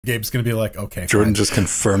Gabe's gonna be like, okay, Jordan fine. just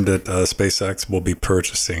confirmed it. SpaceX will be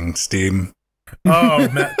purchasing Steam. Oh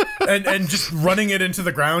man, and just running it into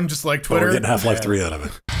the ground, just like Twitter. We're getting Half-Life 3 out of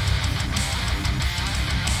it.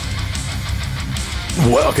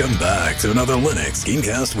 Welcome back to another Linux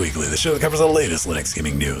Gamecast Weekly, the show that covers the latest Linux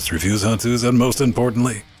gaming news, reviews, how-tos, and most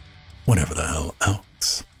importantly, whatever the hell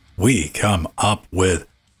else. We come up with...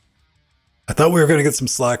 I thought we were going to get some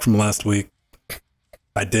slack from last week.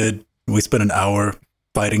 I did. We spent an hour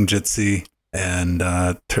fighting Jitsi, and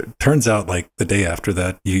turns out, like, the day after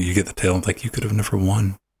that, you get the tale, and like, you could have never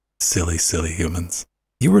won. Silly, silly humans.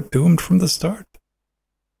 You were doomed from the start.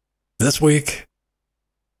 This week,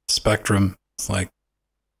 Spectrum is like,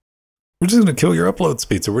 we're just going to kill your upload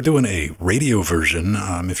speed. So we're doing a radio version.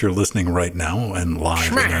 If you're listening right now and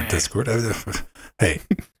live in our Discord. Hey.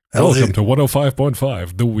 Welcome to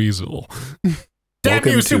 105.5, The Weasel. Damn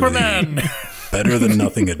you, Superman! Better Than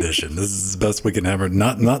Nothing edition. This is the best we can ever.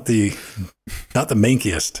 Not the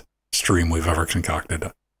mankiest stream we've ever concocted.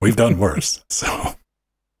 We've done worse. So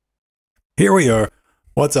here we are.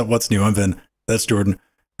 What's up? What's new? I'm Vin. That's Jordan.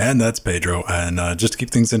 And that's Pedro. And just to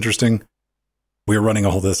keep things interesting, we are running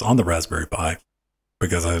all this on the Raspberry Pi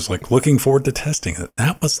because I was like looking forward to testing it.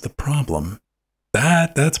 That was the problem.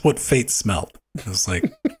 That's what fate smelled. I was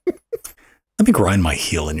like, let me grind my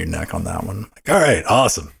heel in your neck on that one. Like, all right,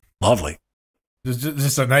 awesome, lovely.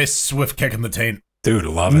 Just a nice swift kick in the taint, dude.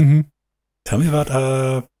 Love it. Tell me about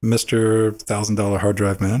Mr. $1,000 hard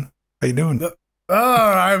drive man. How you doing?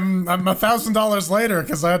 I'm $1,000 later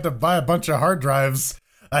because I had to buy a bunch of hard drives.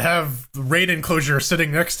 I have the RAID enclosure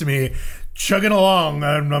sitting next to me, chugging along,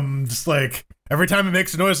 and I'm just like, every time it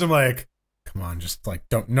makes a noise, I'm like, come on, just like,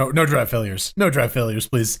 no drive failures. No drive failures,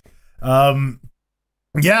 please.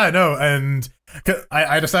 Yeah, no, and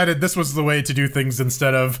I decided this was the way to do things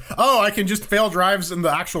instead of, oh, I can just fail drives in the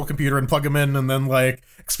actual computer and plug them in and then, like,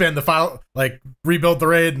 expand the file, like, rebuild the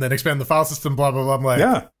RAID and then expand the file system, blah, blah, blah. I'm like,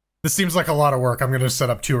 yeah, this seems like a lot of work. I'm going to set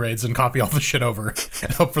up 2 RAIDs and copy all the shit over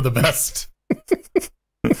and hope for the best. I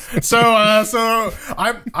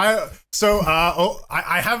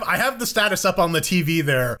have the status up on the TV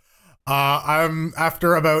there. I'm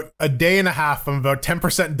after about a day and a half. I'm about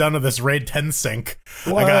 10% done of this RAID 10 sync.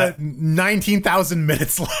 What? I got 19,000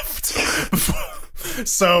 minutes left.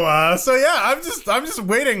 So yeah, I'm just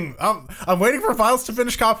waiting. I'm waiting for files to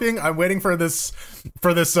finish copying. I'm waiting for this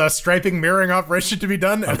striping mirroring operation to be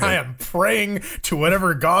done, and I am praying to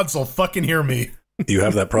whatever gods will fucking hear me. Do you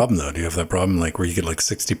have that problem though? Do you have that problem like where you get like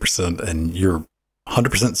 60% and you're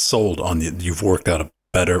 100% sold on you've worked out a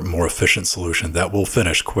better, more efficient solution that will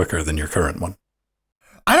finish quicker than your current one?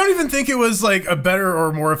 I don't even think it was like a better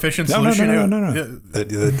or more efficient solution. No.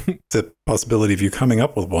 The possibility of you coming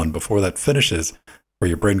up with one before that finishes, where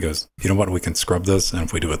your brain goes, you know what, we can scrub this, and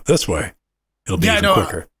if we do it this way, it'll be even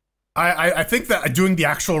quicker. I think that doing the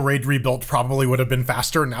actual RAID rebuild probably would have been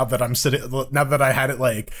faster now that I had it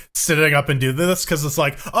like sitting up and do this, because it's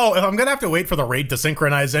like, oh, if I'm gonna have to wait for the RAID to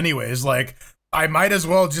synchronize anyways, like I might as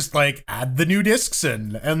well just like add the new disks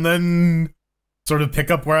in and then sort of pick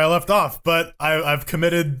up where I left off. But I've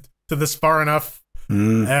committed to this far enough,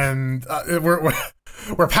 and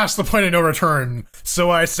we're past the point of no return. So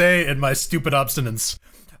I say in my stupid obstinance,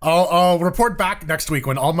 I'll report back next week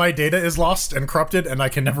when all my data is lost and corrupted and I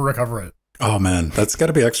can never recover it. Oh man, that's got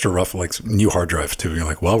to be extra rough, like new hard drives too. You're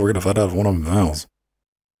like, well, we're gonna find out one of them fails.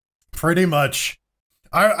 Pretty much.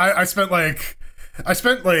 I spent like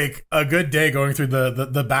a good day going through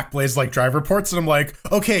the Backblaze like drive reports, and I'm like,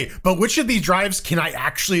 okay, but which of these drives can I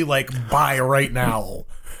actually like buy right now?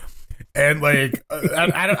 And like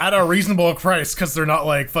at a reasonable price, because they're not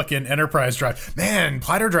like fucking enterprise drive. Man,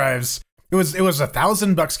 platter drives. It was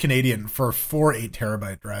 $1,000 Canadian for 4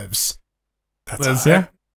 8-terabyte drives. That's yeah.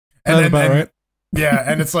 That's about right. Yeah,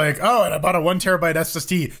 and it's like, oh, and I bought a 1 terabyte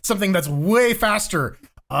SSD, something that's way faster,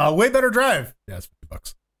 way better drive. Yeah, it's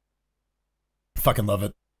 $50. Fucking love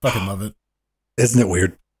it. Fucking love it. Isn't it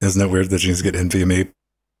weird? Isn't it weird that you just get NVMe?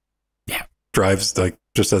 Yeah. Drives like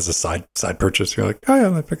just as a side purchase. You're like, oh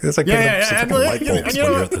yeah, it's like light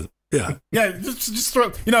bulbs. Yeah, just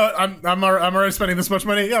throw. You know, I'm already spending this much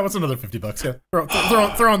money. Yeah, what's another $50? Yeah,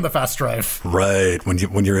 throw on the fast drive. Right, when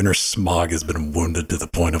your inner smog has been wounded to the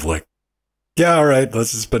point of like, yeah, all right,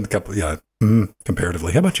 let's just spend a couple. Yeah,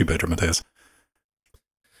 comparatively. How about you, Pedro Mateus?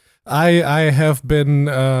 I have been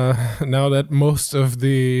now that most of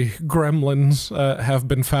the gremlins have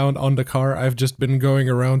been found on the car. I've just been going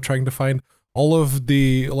around trying to find all of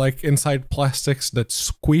the like inside plastics that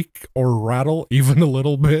squeak or rattle even a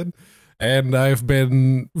little bit, and I've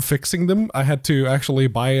been fixing them. I had to actually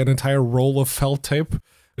buy an entire roll of felt tape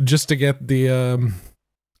just to get the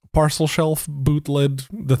parcel shelf boot lid,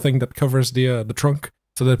 the thing that covers the trunk,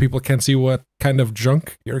 so that people can see what kind of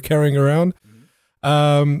junk you're carrying around.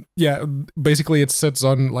 Yeah, basically it sits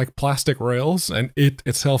on like plastic rails, and it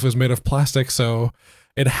itself is made of plastic, so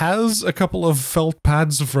it has a couple of felt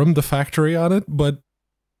pads from the factory on it, but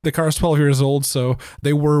the car is 12 years old, so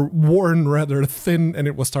they were worn rather thin, and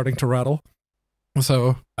it was starting to rattle.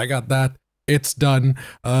 So I got that. It's done.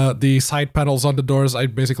 The side panels on the doors, I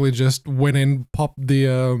basically just went in, popped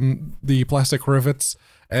the plastic rivets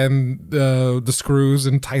and the screws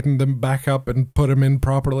and tightened them back up and put them in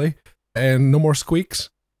properly. And no more squeaks.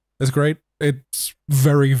 It's great. It's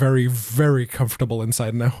very, very, very comfortable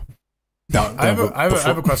inside now. Now, I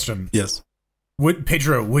have a question. Yes.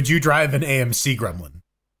 Pedro, would you drive an AMC Gremlin?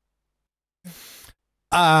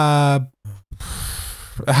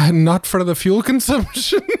 Not for the fuel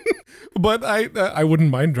consumption, but I wouldn't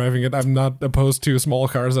mind driving it. I'm not opposed to small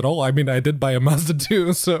cars at all. I mean, I did buy a Mazda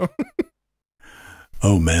 2, so.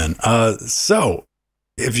 Oh man. So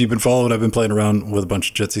if you've been following, I've been playing around with a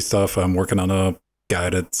bunch of Jitsi stuff. I'm working on a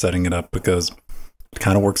guide at setting it up because it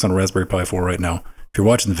kind of works on a Raspberry Pi 4 right now. If you're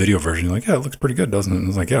watching the video version, you're like, yeah, it looks pretty good, doesn't it? And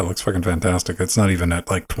it's like, yeah, it looks fucking fantastic. It's not even at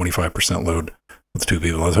like 25% load with 2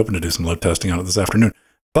 people. I was hoping to do some load testing on it this afternoon.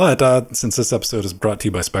 But since this episode is brought to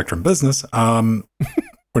you by Spectrum Business, we're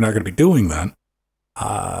not going to be doing that.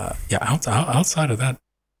 Yeah, outside of that,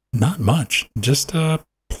 not much. Just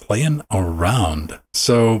playing around.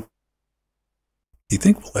 So, do you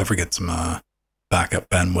think we'll ever get some backup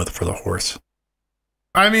bandwidth for the horse?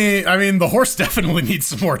 I mean, the horse definitely needs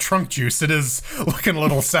some more trunk juice. It is looking a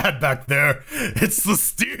little sad back there. It's the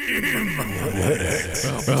steam.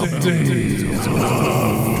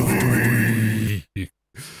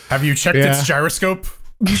 Have you checked its gyroscope?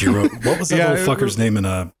 What was that little fucker's name in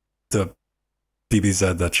the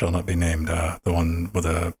BBZ that shall not be named? The one with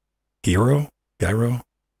a gyro?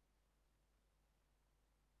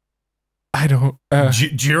 I don't.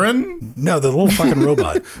 Jiren? No, the little fucking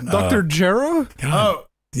robot. Dr. Jero? Oh.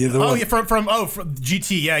 Yeah, from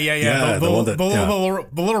GT. Yeah. The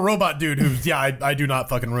little robot dude who's I do not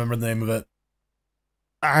fucking remember the name of it.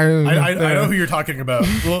 I know who you're talking about.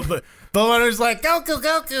 The one who's like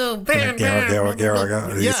Goku, bam,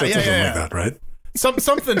 Garo. Yeah, something like that, right?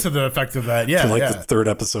 Something to the effect of that. Yeah. The third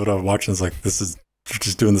episode I was watching is like, this is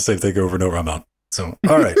just doing the same thing over and over. I'm out. So,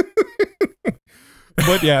 all right.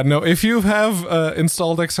 But yeah, no, if you have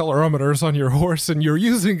installed accelerometers on your horse and you're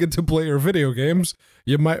using it to play your video games,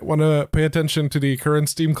 you might want to pay attention to the current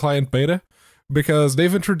Steam client beta, because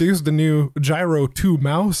they've introduced the new Gyro 2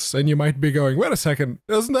 mouse, and you might be going, wait a second,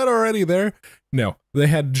 isn't that already there? No, they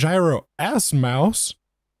had Gyro S mouse,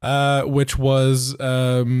 which was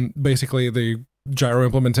basically the gyro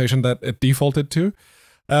implementation that it defaulted to.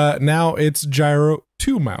 Now it's Gyro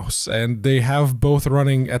 2 mouse, and they have both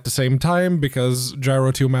running at the same time because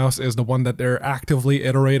Gyro 2 mouse is the one that they're actively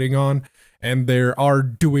iterating on, and they are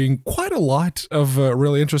doing quite a lot of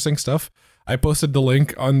really interesting stuff. I posted the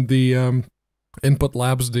link on the Input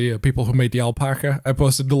Labs, the people who made the alpaca. I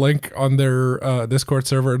posted the link on their Discord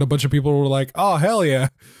server, and a bunch of people were like, oh, hell yeah.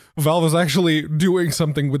 Valve is actually doing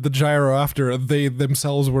something with the gyro after they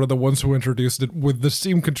themselves were the ones who introduced it with the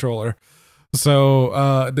Steam controller.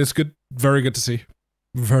 So that's good. Very good to see.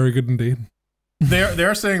 Very good indeed.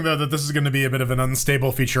 They're saying though that this is going to be a bit of an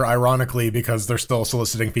unstable feature, ironically, because they're still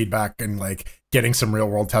soliciting feedback and like getting some real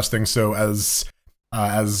world testing. So as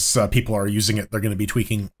people are using it, they're going to be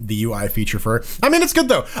tweaking the UI feature for it. I mean, it's good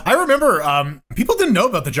though. I remember people didn't know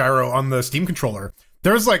about the gyro on the Steam controller.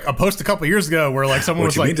 There was like a post a couple years ago where like someone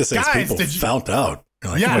was like, guys, did you found out?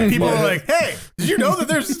 Like, yeah, people were like, hey, did you know that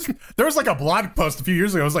there was like a blog post a few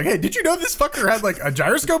years ago. I was like, hey, did you know this fucker had like a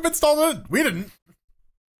gyroscope installed on it? We didn't.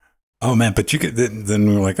 Oh man, but you could then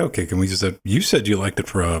we were like, okay, can we just you said you liked it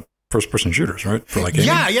for first person shooters, right? For like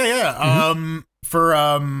yeah. Mm-hmm.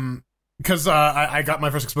 Because I got my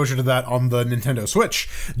first exposure to that on the Nintendo Switch.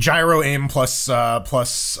 Gyro aim plus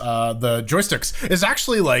the joysticks is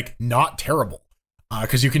actually like not terrible.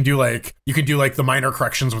 Because you can do like the minor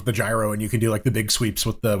corrections with the gyro, and you can do like the big sweeps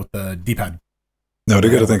with the D-pad. No, I do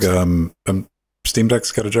gotta think Steam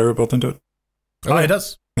Deck's got a gyro built into it. Oh, it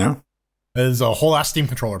does. Yeah, there's a whole ass Steam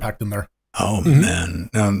controller packed in there. Oh man,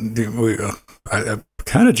 I'm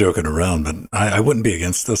kind of joking around, but I wouldn't be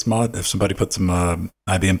against this mod if somebody put some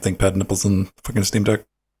IBM ThinkPad nipples in fucking Steam Deck.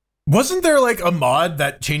 Wasn't there like a mod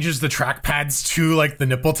that changes the trackpads to like the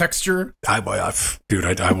nipple texture? I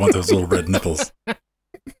want those little red nipples.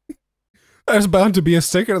 There's bound to be a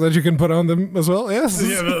sticker that you can put on them as well. Yes.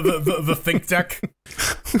 Yeah, the Think Deck.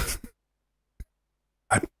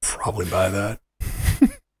 I'd probably buy that.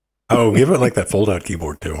 Oh, give it like that fold-out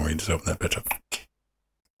keyboard too, where you just open that bitch up.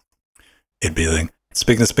 it'd be a thing.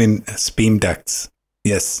 Speaking of Steam decks,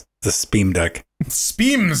 yes, the Steam deck.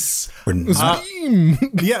 Speams.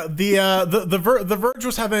 Yeah, the Verge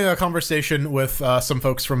was having a conversation with some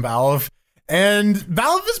folks from Valve, and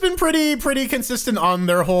Valve has been pretty consistent on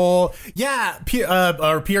their whole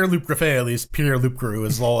or Pierre Luc Graffet, at least Pierre Luc Gru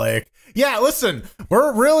is like, yeah, listen,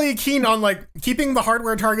 we're really keen on like keeping the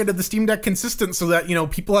hardware target of the Steam Deck consistent so that, you know,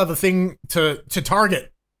 people have a thing to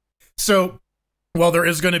target. So while there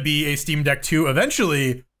is going to be a Steam Deck 2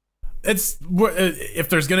 eventually, if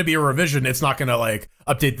there's going to be a revision, it's not going to like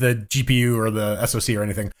update the GPU or the SoC or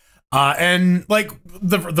anything. And like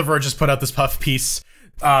the Verge has put out this puff piece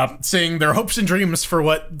saying their hopes and dreams for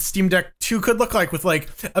what Steam Deck 2 could look like with like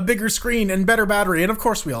a bigger screen and better battery. And of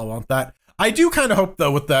course we all want that. I do kind of hope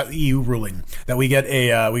though with that EU ruling that we get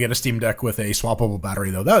a Steam Deck with a swappable battery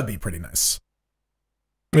though. That would be pretty nice.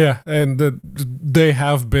 Yeah, and they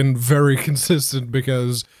have been very consistent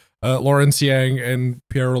because Lawrence Yang and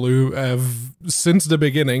Pierre Lou have, since the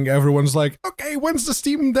beginning, everyone's like, okay, when's the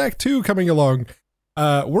Steam Deck 2 coming along?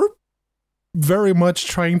 We're very much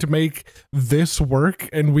trying to make this work,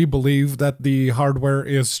 and we believe that the hardware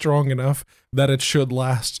is strong enough that it should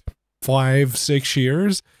last 5-6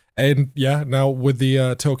 years. And yeah, now with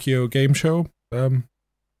the Tokyo Game Show, correct.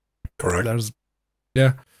 They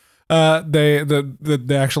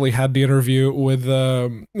actually had the interview with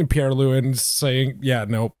Pierre Lewin saying, yeah,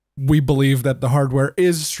 no, we believe that the hardware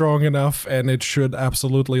is strong enough and it should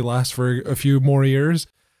absolutely last for a few more years.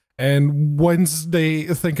 And once they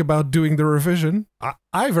think about doing the revision,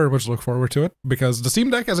 I very much look forward to it because the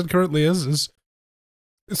Steam Deck as it currently is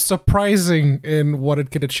surprising in what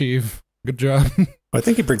it can achieve. Good job. I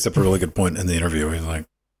think he brings up a really good point in the interview. He's like,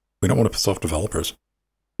 we don't want to piss off developers.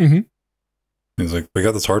 Mm-hmm. He's like, we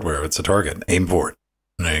got this hardware. It's a target. Aim for it.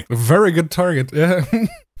 Like, a very good target. Yeah.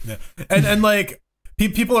 Yeah. And like,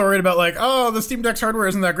 people are worried about like, oh, the Steam Deck's hardware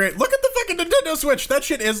isn't that great. Look at the fucking Nintendo Switch. That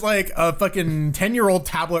shit is like a fucking 10-year-old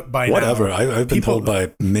tablet by whatever. now. I've been told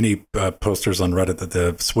by many posters on Reddit that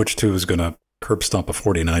the Switch 2 is going to curb stomp a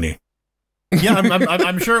 4090. Yeah,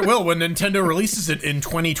 I'm sure it will when Nintendo releases it in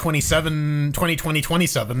 2027,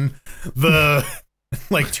 the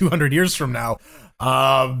like 200 years from now.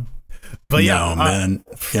 But yeah, man,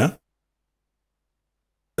 yeah.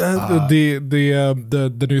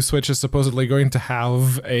 The new Switch is supposedly going to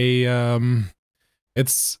have a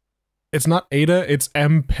it's not Ada, it's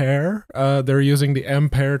Ampere. They're using the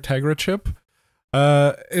Ampere Tegra chip,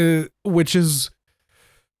 which is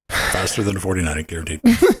faster than a 4090, guaranteed.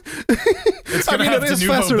 It's gonna have it is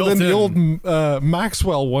Nouveau faster than built the in. old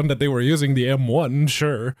Maxwell one that they were using, the M1,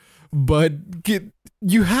 sure. But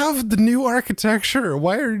you have the new architecture.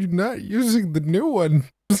 Why are you not using the new one?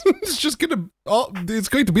 It's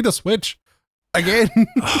going to be the Switch again.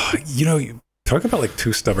 You know, you talk about like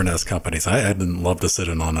two stubborn-ass companies. I'd love to sit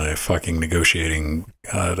in on a fucking negotiation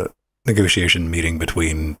meeting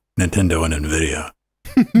between Nintendo and NVIDIA.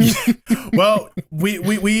 Well,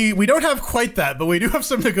 we don't have quite that, but we do have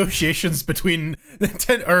some negotiations between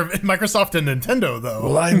Microsoft and Nintendo, though.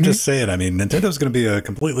 Well, I'm just saying. I mean, Nintendo's going to be a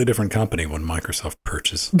completely different company when Microsoft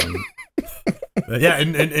purchases them. Yeah,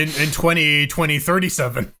 in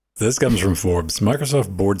 2037. This comes from Forbes. Microsoft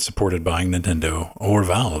board supported buying Nintendo or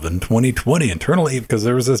Valve in 2020 internally because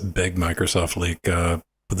there was this big Microsoft leak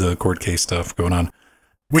with the court case stuff going on,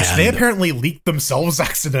 which they apparently leaked themselves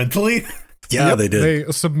accidentally. Yeah, yep, they did.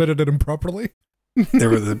 They submitted it improperly. There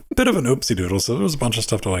was a bit of an oopsie doodle, so there was a bunch of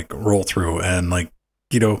stuff to like roll through. And like,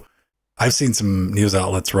 you know, I've seen some news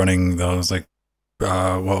outlets running those like,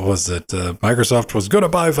 what was it? Microsoft was going to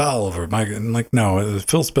buy Valve, or and like, no,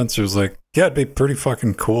 Phil Spencer's like, yeah, it'd be pretty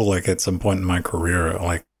fucking cool. Like at some point in my career,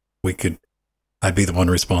 like I'd be the one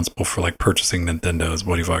responsible for like purchasing Nintendo, is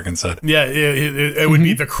what he fucking said. Yeah, it would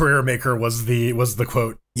be the career maker was the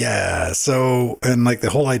quote. Yeah, so, and like the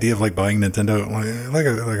whole idea of like buying Nintendo, like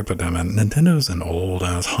I put down, man, Nintendo's an old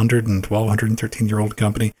 112, 113-year-old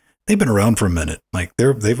company. They've been around for a minute. Like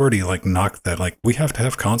they've already like knocked that, like we have to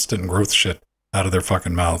have constant growth shit out of their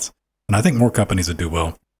fucking mouths. And I think more companies would do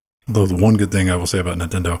well. Though the one good thing I will say about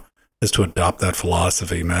Nintendo is to adopt that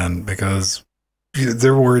philosophy, man, because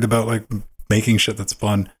they're worried about like making shit that's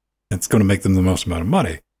fun. It's going to make them the most amount of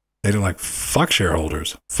money. They don't like, fuck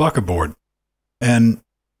shareholders, fuck a board. And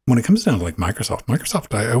when it comes down to like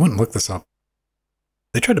Microsoft, I went and looked this up.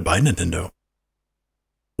 They tried to buy Nintendo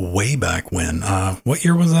way back when. What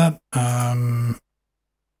year was that? I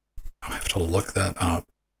have to look that up.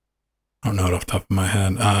 I don't know it off the top of my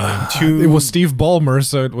head. It was Steve Ballmer,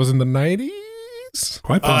 so it was in the 90s?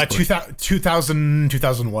 Quite possibly.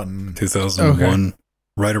 2001. 2001, okay.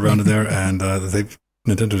 Right around there, and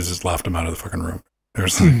Nintendo just laughed them out of the fucking room.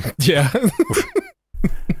 There's Yeah.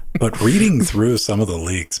 But reading through some of the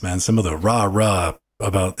leaks, man, some of the rah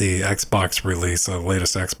about the Xbox release, the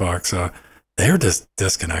latest Xbox, they're just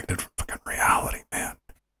disconnected from fucking reality, man.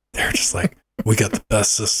 They're just like, we got the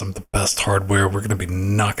best system, the best hardware. We're going to be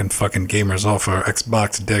knocking fucking gamers off our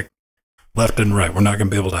Xbox dick left and right. We're not going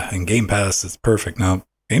to be able to, and Game Pass is perfect. Now,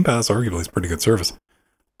 Game Pass arguably is pretty good service.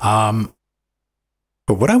 But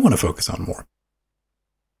what I want to focus on more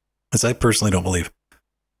is I personally don't believe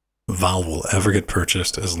Valve will ever get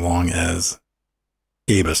purchased as long as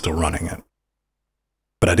Gabe is still running it.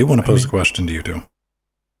 But I do want to pose a question to you two.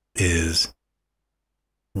 Is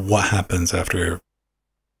what happens after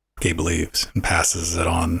Gabe leaves and passes it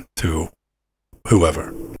on to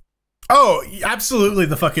whoever? Oh, absolutely.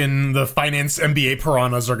 The finance MBA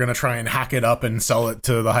piranhas are going to try and hack it up and sell it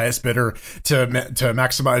to the highest bidder to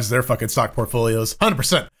maximize their fucking stock portfolios.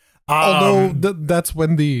 100%. Although that's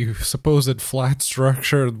when the supposed flat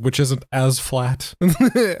structure, which isn't as flat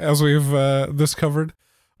as we've discovered,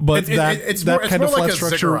 but it's that more, kind of more flat like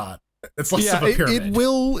structure, ziggurat. It's less of a pyramid.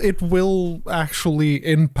 It will actually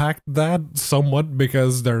impact that somewhat,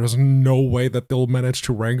 because there's no way that they'll manage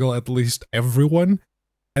to wrangle at least everyone.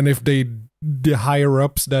 And if the higher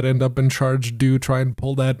ups that end up in charge do try and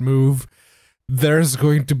pull that move, there's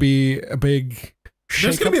going to be a big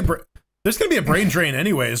shake-up. There's going to be a brain drain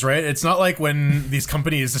anyways, right? It's not like when these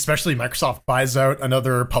companies, especially Microsoft, buys out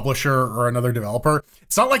another publisher or another developer.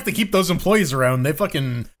 It's not like they keep those employees around. They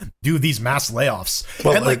fucking do these mass layoffs.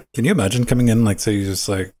 Well, and like, can you imagine coming in, like, say you just,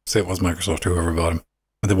 like, say it was Microsoft or whoever bought him,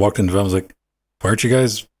 and they walked into development, like, why aren't you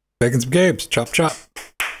guys making some games? Chop, chop.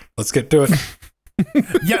 Let's get to it.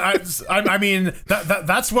 Yeah, I mean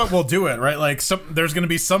that's what will do it, right? Like, there's going to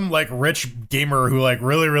be some like rich gamer who like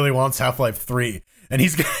really wants Half-Life 3. And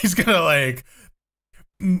he's gonna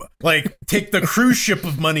like take the cruise ship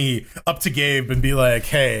of money up to Gabe and be like,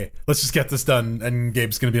 "Hey, let's just get this done." And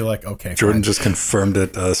Gabe's gonna be like, "Okay." Jordan fine. just confirmed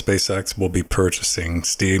it. SpaceX will be purchasing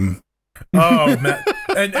Steam. Oh man,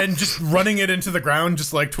 and just running it into the ground,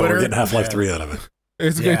 just like Twitter. We're getting Half-Life 3 out of it.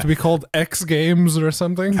 It's going to be called X Games or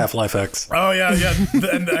something. Half-Life X. Oh yeah.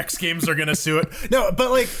 And the X Games are gonna sue it. No,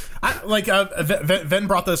 but Ven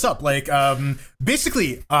brought this up. Like,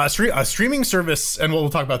 basically, a streaming service, and we'll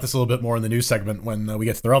talk about this a little bit more in the news segment when we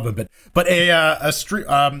get to the relevant bit. But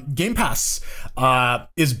Game Pass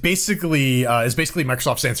is basically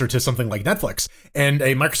Microsoft's answer to something like Netflix, and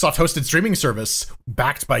a Microsoft-hosted streaming service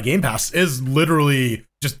backed by Game Pass is literally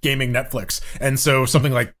just gaming Netflix. And so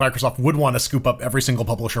something like Microsoft would want to scoop up every single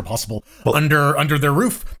publisher possible under their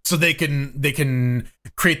roof, so they can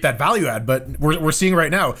create that value add. But we're seeing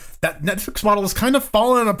right now that Netflix model is kind of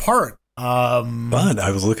falling apart. But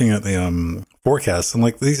I was looking at the forecasts, and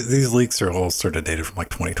like these leaks are all sort of dated from like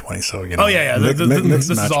 2020. So you know, this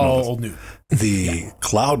is all old news. The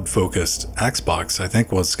cloud-focused Xbox, I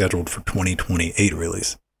think, was scheduled for 2028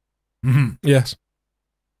 release. Mm-hmm. Yes.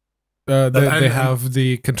 They have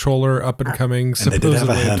the controller up and coming supposedly and they did have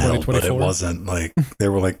a in handheld, but it wasn't like they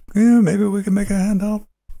were like, yeah, maybe we can make a handheld.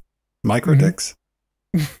 Micro dicks.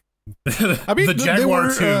 I mean, the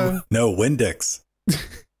Jaguar 2. No, Windix.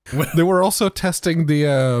 They were also testing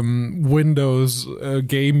the Windows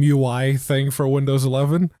game UI thing for Windows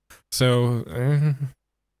 11. So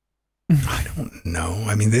I don't know.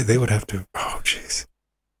 I mean, they would have to. Oh, jeez.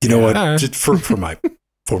 You know what? Just for my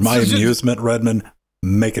amusement, Redmond.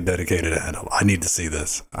 Make a dedicated handle. I need to see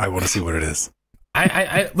this. I want to see what it is.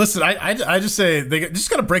 I listen. I just say they just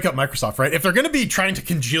got to break up Microsoft, right? If they're going to be trying to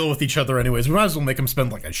congeal with each other, anyways, we might as well make them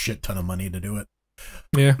spend like a shit ton of money to do it.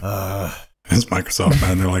 Yeah. It's Microsoft,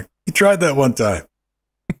 man. They're like, you tried that one time.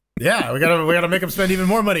 Yeah, we gotta make them spend even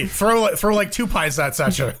more money. Throw like 2 pies at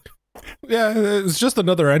you. Yeah, it's just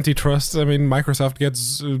another antitrust. I mean, Microsoft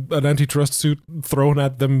gets an antitrust suit thrown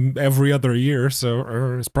at them every other year,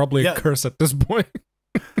 so it's probably a curse at this point.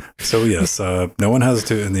 So yes, no one has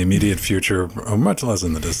to in the immediate future, or much less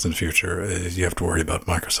in the distant future. You have to worry about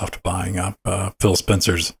Microsoft buying up Phil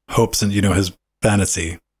Spencer's hopes and his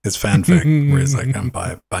fantasy, his fanfic, where he's like,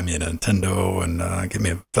 buy me a Nintendo and give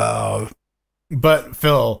me a Valve. But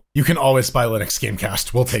Phil, you can always buy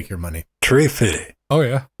LinuxGameCast. We'll take your money. Tree fitty. Oh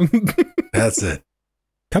yeah, that's it.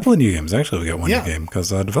 Couple of new games. Actually, we got one new game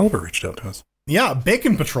because a developer reached out to us. Yeah,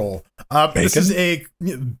 Bacon Patrol. This is a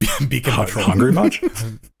Beacon Patrol. Hungry much?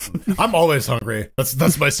 I'm always hungry.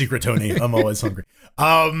 That's my secret, Tony. I'm always hungry.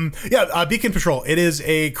 Beacon Patrol. It is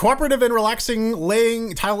a cooperative and relaxing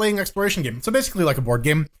tile laying exploration game. So basically like a board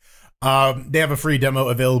game. They have a free demo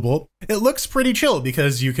available. It looks pretty chill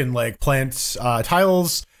because you can like plant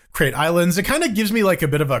tiles, create islands. It kind of gives me like a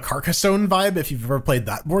bit of a Carcassonne vibe if you've ever played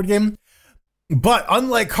that board game. But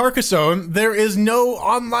unlike Carcassonne, there is no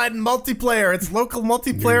online multiplayer. It's local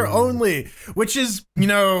multiplayer only, which is, you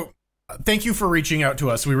know, thank you for reaching out to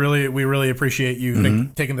us. We really appreciate you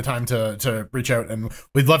taking the time to reach out, and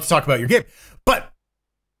we'd love to talk about your game. But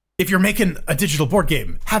if you're making a digital board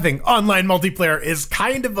game, having online multiplayer is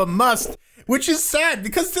kind of a must, which is sad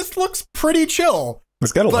because this looks pretty chill.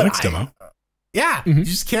 It's got a Linux demo. Yeah, you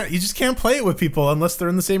just can't play it with people unless they're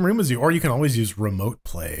in the same room as you, or you can always use remote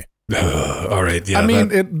play. All right, yeah. I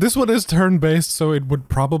mean, this one is turn-based, so it would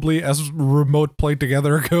probably, as remote play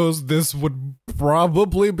together goes, this would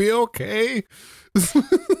probably be okay.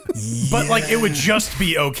 But like, it would just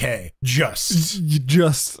be okay.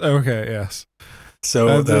 Just okay. Yes.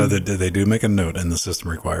 So they do make a note in the system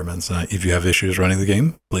requirements. If you have issues running the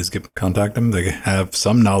game, please contact them. They have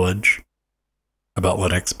some knowledge about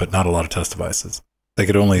Linux, but not a lot of test devices. They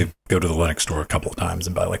could only go to the Linux store a couple of times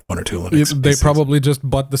and buy like 1 or 2 Linux. They probably just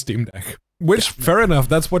bought the Steam Deck, which fair enough.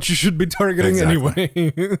 That's what you should be targeting anyway.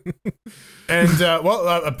 And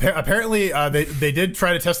apparently they did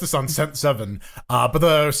try to test this on Cent 7, but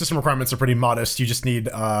the system requirements are pretty modest. You just need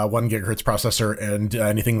 1 gigahertz processor and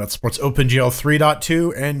anything that supports OpenGL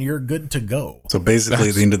 3.2, and you're good to go. So basically,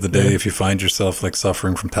 at the end of the day, if you find yourself like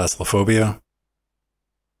suffering from Teslaphobia,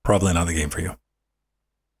 probably not the game for you.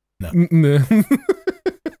 No.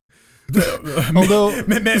 Although,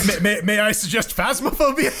 may I suggest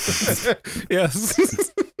Phasmophobia?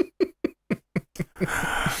 Yes.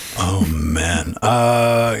 Oh man,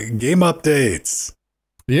 game updates.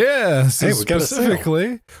 Yes, hey,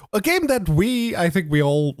 specifically a game that I think we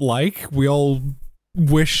all like. We all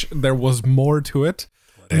wish there was more to it.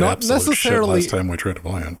 Not necessarily. Last time we tried to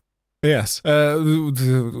play it. Yes,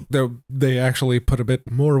 they actually put a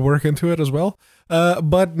bit more work into it as well.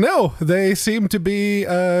 But no, they seem to be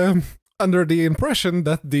under the impression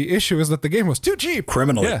that the issue is that the game was too cheap.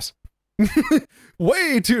 Criminally. Yes.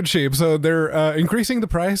 Way too cheap. So they're increasing the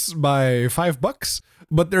price by $5,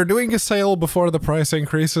 but they're doing a sale before the price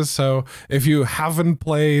increases. So if you haven't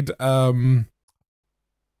played Hypercharged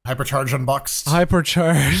Unboxed,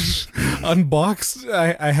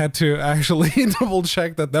 I had to actually double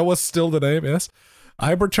check that was still the name. Yes,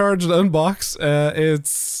 Hypercharged Unboxed.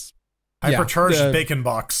 It's Hypercharged Bacon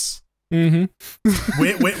Box.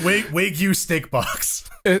 Wagyu Steak Box.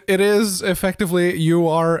 It is effectively, you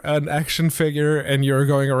are an action figure and you're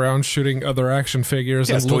going around shooting other action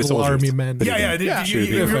figures and little army men. Yeah.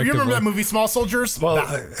 You remember that movie Small Soldiers? Well,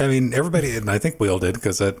 I mean, everybody, and I think we all did,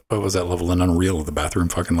 because what was that level in Unreal, the bathroom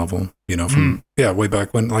fucking level, you know, from way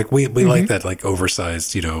back when, like we like that, like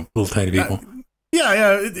oversized, you know, little tiny people.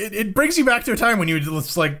 It brings you back to a time when you would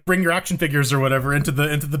just like bring your action figures or whatever into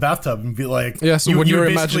the bathtub and be like, so when your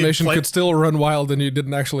imagination could still run wild and you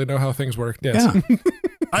didn't actually know how things worked. Yes. Yeah.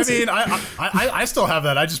 I mean, I still have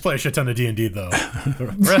that. I just play a shit ton of D&D though.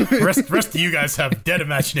 The rest of you guys have dead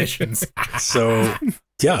imaginations. So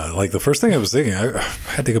yeah, like the first thing I was thinking, I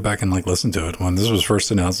had to go back and like listen to it when this was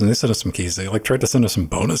first announced, and they sent us some keys. They like tried to send us some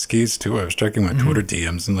bonus keys too. I was checking my Twitter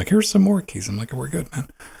DMs and like, here's some more keys. I'm like, we're good, man.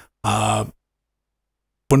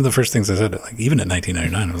 One of the first things I said, like even at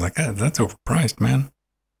 $19.99, I was like, that's overpriced, man.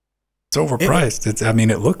 It's overpriced. I mean,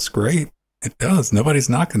 it looks great. It does. Nobody's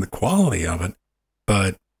knocking the quality of it,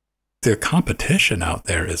 but the competition out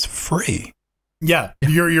there is free. Yeah,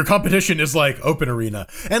 your competition is like Open Arena,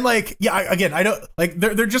 and like, again, I don't like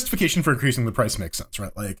their justification for increasing the price makes sense,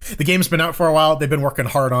 right? Like the game's been out for a while, they've been working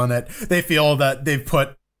hard on it. They feel that they've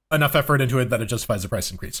put enough effort into it that it justifies the price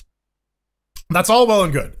increase. That's all well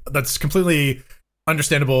and good. That's completely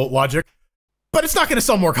understandable logic, but it's not going to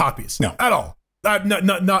sell more copies. No, at all.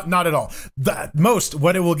 Not at all.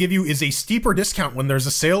 What it will give you is a steeper discount when there's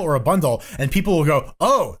a sale or a bundle, and people will go,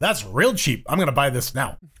 "Oh, that's real cheap. I'm going to buy this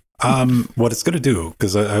now." What it's going to do,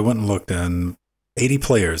 because I went and looked, and 80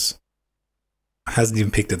 players hasn't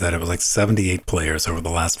even peaked at that. It was like 78 players over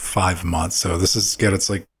the last 5 months. So this is its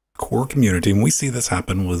like core community, and we see this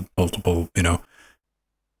happen with multiple, you know,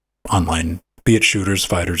 online, be it shooters,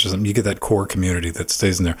 fighters, or something. You get that core community that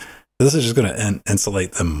stays in there. This is just going to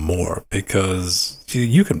insulate them more, because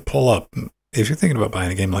you can pull up, if you're thinking about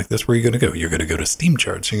buying a game like this, where are you going to go? You're going to go to Steam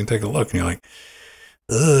charts. You can take a look and you're like,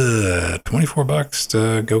 $24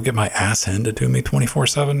 to go get my ass handed to me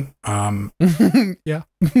 24/7. Yeah.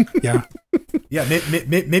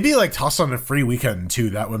 Maybe like toss on a free weekend too.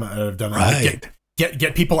 That would have done it. Right.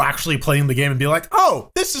 Get people actually playing the game and be like,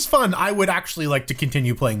 oh, this is fun. I would actually like to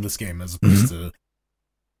continue playing this game, as opposed to.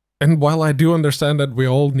 And while I do understand that we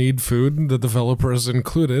all need food, the developers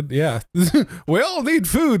included, we all need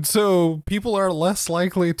food, so people are less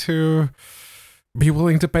likely to be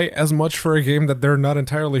willing to pay as much for a game that they're not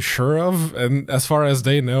entirely sure of, and as far as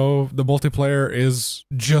they know, the multiplayer is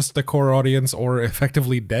just the core audience or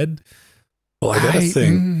effectively dead. Well, I gotta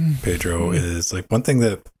think, Pedro, is like one thing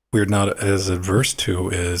that we're not as adverse to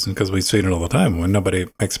is, because we've seen it all the time when nobody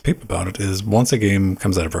makes a peep about it, is once a game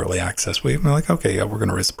comes out of early access, we're like, okay, yeah, we're going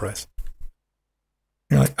to raise the price.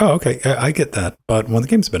 You're like, oh, okay, I get that. But when the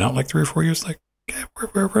game's been out like 3 or 4 years, like, yeah,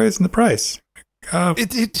 we're raising the price.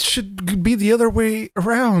 It should be the other way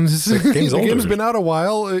around. The game's been out a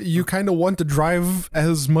while. You kind of want to drive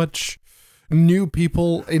as much new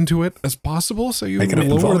people into it as possible, so you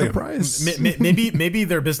lower the price. Maybe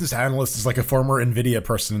their business analyst is like a former NVIDIA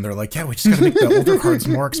person, and they're like, yeah, we just gotta make the older cards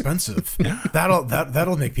more expensive. Yeah.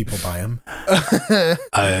 That'll make people buy them.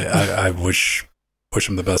 I wish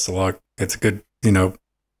them the best of luck. It's a good,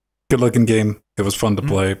 good looking game. It was fun to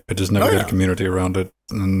play. It just never had a community around it,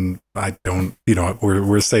 and I don't,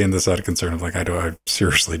 we're saying this out of concern of like, I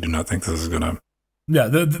seriously do not think this is gonna. Yeah,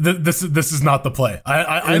 this is not the play.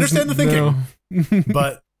 I understand the thinking,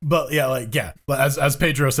 but yeah, but as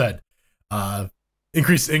Pedro said,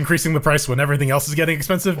 increasing the price when everything else is getting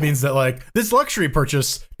expensive means that like this luxury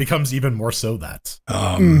purchase becomes even more so that.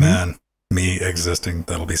 Oh man, me existing,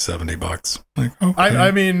 that'll be $70. Like, okay.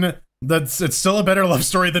 I mean, it's still a better love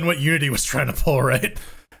story than what Unity was trying to pull, right?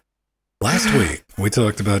 Last week, we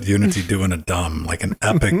talked about Unity doing a dumb, like an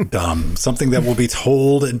epic dumb, something that will be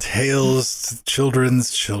told in tales to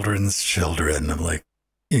children's children. I'm like,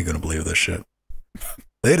 you ain't going to believe this shit.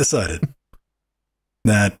 They decided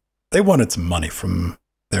that they wanted some money from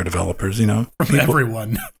their developers, From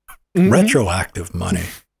everyone. Retroactive money.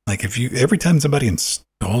 Like every time somebody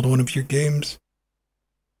installed one of your games,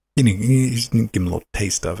 you give them a little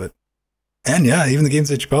taste of it. And yeah, even the games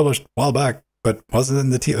that you published a while back, but wasn't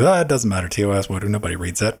in the it doesn't matter. TOS, what? Nobody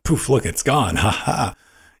reads that. Poof, look, it's gone. Ha ha.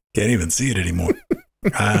 Can't even see it anymore.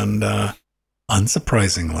 And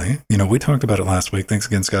unsurprisingly, we talked about it last week. Thanks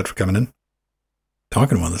again, Scott, for coming in,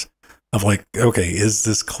 talking with us. Of like, okay, is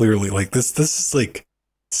this clearly like this is like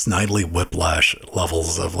Snidely Whiplash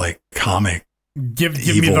levels of like comic give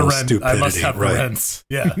me the rent. Stupidity, I must have right? The rents.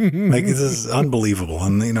 Yeah. Like this is unbelievable.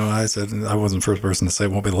 And I said I wasn't the first person to say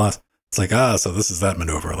it won't be the last. It's like, so this is that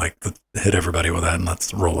maneuver. Like, let's hit everybody with that and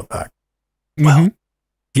let's roll it back. Well,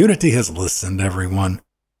 Unity has listened, everyone,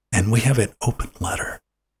 and we have an open letter.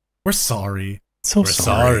 We're sorry. We're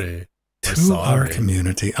sorry. To our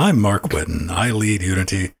community. I'm Mark Whitten. I lead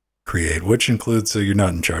Unity Create, which includes, so you're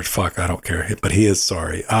not in charge. Fuck, I don't care. But he is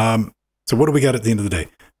sorry. So what do we got at the end of the day?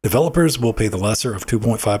 Developers will pay the lesser of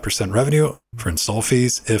 2.5% revenue for install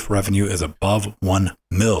fees if revenue is above 1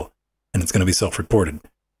 mil, and it's going to be self-reported.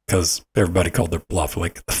 Because everybody called their bluff,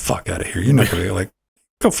 like, get the fuck out of here. You're not going to be like,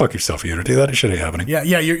 go fuck yourself, Unity. That shit ain't happening.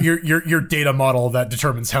 Yeah, your data model that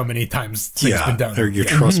determines how many times things been done. Or your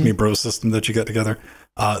trust me bro system that you got together.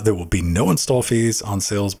 There will be no install fees on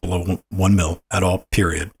sales below 1 mil at all,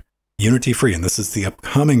 period. Unity free, and this is the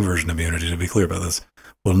upcoming version of Unity, to be clear about this.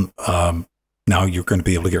 Well, now you're going to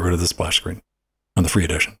be able to get rid of the splash screen on the free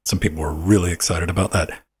edition. Some people were really excited about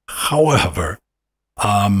that. However,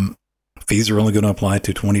 fees are only going to apply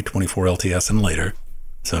to 2024 LTS and later,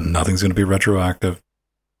 so nothing's going to be retroactive.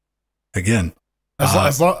 Again,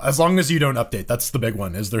 as long as you don't update, that's the big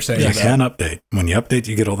one. Is they're saying you can update. When you update,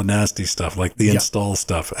 you get all the nasty stuff like the install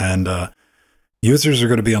stuff, and users are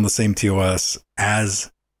going to be on the same TOS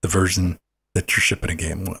as the version that you're shipping a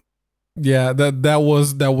game with. Yeah, that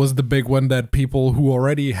was the big one, that people who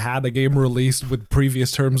already had a game released with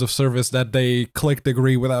previous terms of service that they clicked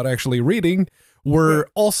agree without actually reading were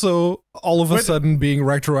also all of a sudden being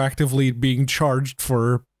retroactively being charged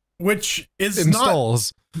for which is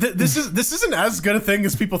installs. This isn't as good a thing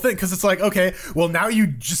as people think, because it's like, okay, well, now you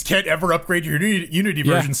just can't ever upgrade your Unity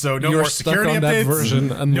version, so no more security updates,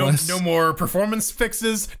 version unless... no more performance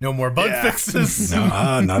fixes, no more bug fixes.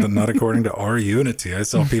 No, not according to our Unity. I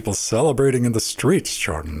saw people celebrating in the streets,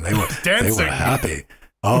 Jordan. They were happy.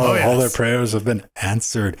 Oh, yes. All their prayers have been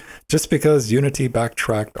answered, just because Unity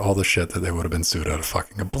backtracked all the shit that they would have been sued out of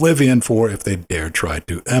fucking oblivion for if they dared try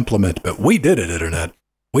to implement. But we did it, Internet.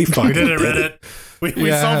 We fucking did it.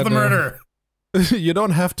 We solved the murder. You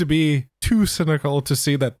don't have to be too cynical to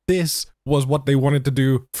see that this was what they wanted to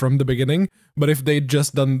do from the beginning. But if they'd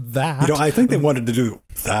just done that... I think they wanted to do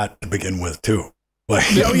that to begin with, too. Like,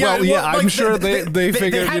 I'm sure they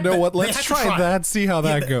figured, you know what, let's try that, see how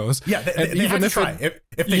that goes. Yeah, they had to try.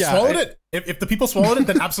 If they swallowed it, if the people swallowed it,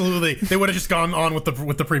 then absolutely they would have just gone on with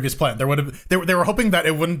the previous plan. They were hoping that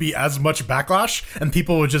it wouldn't be as much backlash and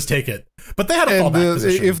people would just take it. But they had a fallback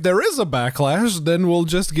position. If there is a backlash, then we'll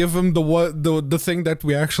just give them the thing that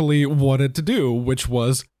we actually wanted to do, which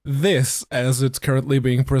was this as it's currently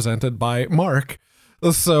being presented by Mark.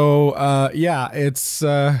 So, yeah, it's,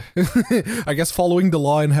 I guess following the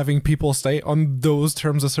law and having people stay on those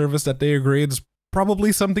terms of service that they agree is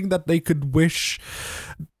probably something that they could wish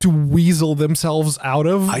to weasel themselves out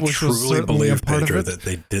of. I truly believe, Pedro, that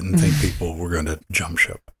they didn't think people were going to jump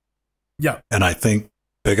ship. Yeah. And I think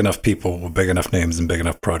big enough people with big enough names and big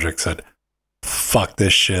enough projects said, fuck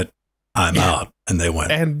this shit, I'm out. And they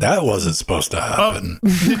went, and that wasn't supposed to happen.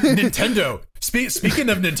 Nintendo. Speaking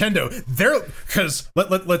of Nintendo, because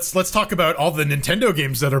let's talk about all the Nintendo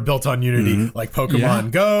games that are built on Unity, like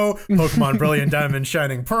Pokemon Go, Pokemon Brilliant Diamond,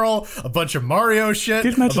 Shining Pearl, a bunch of Mario shit.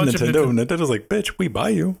 Can you imagine Nintendo's like, bitch, we buy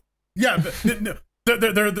you. Yeah,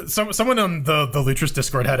 someone on the Lutris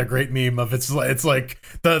Discord had a great meme of it's like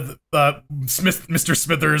the Mr.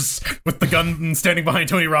 Smithers with the gun standing behind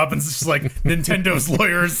Tony Robbins. It's just like Nintendo's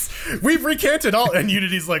lawyers. We've recanted all, and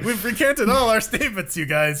Unity's like, we've recanted all our statements, you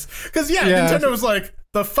guys. Because Nintendo was like,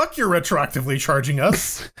 the fuck you're retroactively charging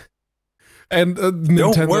us. And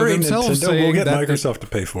Nintendo don't worry, themselves Nintendo will get that Microsoft to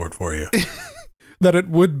pay for it for you. That it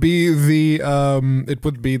would be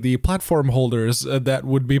the platform holders that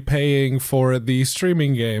would be paying for the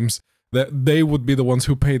streaming games, that they would be the ones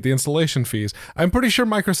who paid the installation fees. I'm pretty sure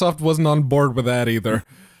Microsoft wasn't on board with that either.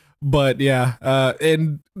 But yeah,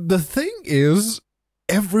 and the thing is,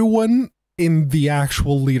 everyone in the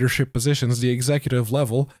actual leadership positions, the executive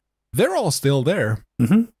level, they're all still there.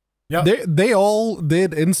 Mm-hmm. Yeah, they all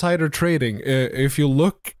did insider trading. If you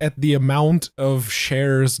look at the amount of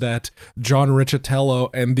shares that John Riccitello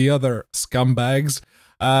and the other scumbags,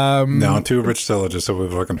 now to Riccitello, just so we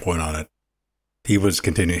fucking point on it, he was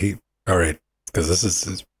continuing. All right, because this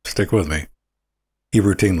is stick with me. He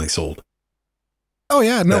routinely sold. Oh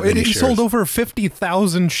yeah, no, he sold over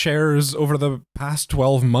 50,000 shares over the past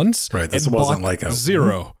 12 months. Right, this wasn't like a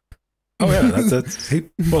zero. Oh yeah, that's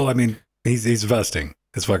well, I mean, he's vesting.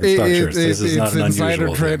 It's fucking stock shares. This is not an insider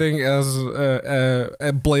unusual trading thing.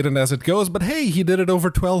 as blatant as it goes, but hey, he did it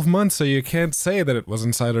over 12 months, so you can't say that it was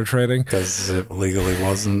insider trading. Because it legally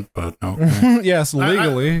wasn't, but no. Yes,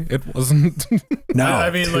 legally, it wasn't. Now,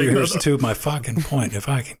 I mean, here's to my fucking point, if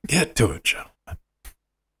I can get to it, gentlemen.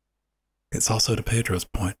 It's also to Pedro's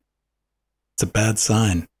point. It's a bad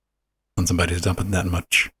sign when somebody's dumping that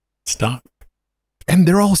much stock. And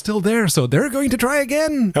they're all still there, so they're going to try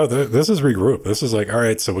again. Oh, this is regroup. This is like, all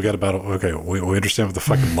right, so we got about, okay, we understand what the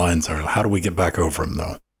fucking lines are. How do we get back over them,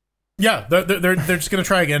 though? Yeah, they're just going to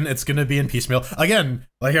try again. It's going to be in piecemeal. Again,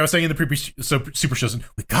 like I was saying in the previous Super Shows,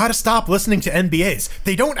 we got to stop listening to NBAs.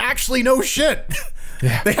 They don't actually know shit.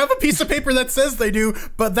 Yeah. They have a piece of paper that says they do,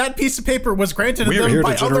 but that piece of paper was granted to them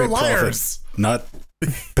by other liars. Not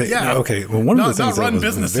pay. Yeah. Okay, well, one of the things that was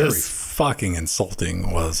businesses. Very fucking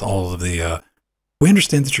insulting was all of the, we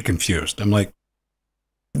understand that you're confused. I'm like,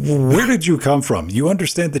 where did you come from? You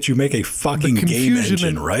understand that you make a fucking game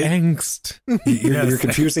engine, right? Angst. You're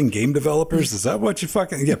confusing game developers? Is that what you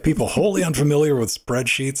fucking... Yeah, people wholly unfamiliar with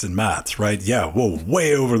spreadsheets and maths, right? Yeah, whoa,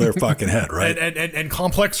 way over their fucking head, right? and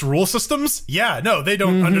complex rule systems? Yeah, no, they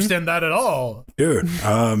don't understand that at all. Dude,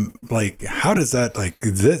 like, how does that... Like,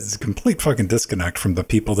 this is complete fucking disconnect from the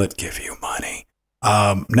people that give you money.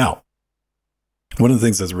 Now, one of the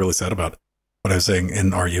things that's really sad about what I was saying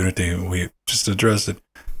in our Unity, we just addressed it.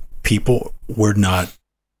 People were not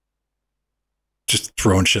just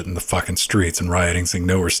throwing shit in the fucking streets and rioting, saying,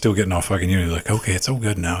 no, we're still getting off fucking Unity. Like, okay, it's all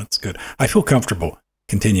good now. It's good. I feel comfortable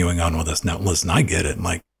continuing on with this. Now, listen, I get it.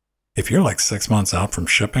 Like, if you're like 6 months out from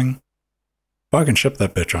shipping, fucking ship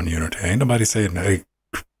that bitch on Unity. Ain't nobody saying, hey,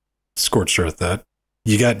 scorched earth that.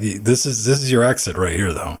 You got, this is your exit right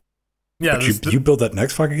here, though. Yeah, but you build that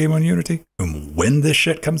next fucking game on Unity, and when this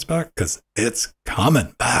shit comes back, because it's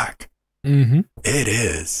coming back. Mm-hmm. It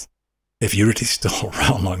is. If Unity's still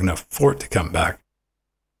around long enough for it to come back,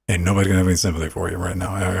 ain't nobody gonna have any sympathy for you right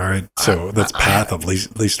now. All right, so that's path of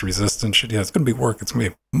least resistance shit. Yeah, it's gonna be work. It's gonna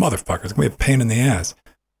be a motherfucker. It's gonna be a pain in the ass.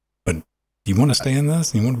 But do you want to stay in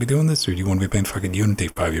this? You want to be doing this, or do you want to be playing fucking Unity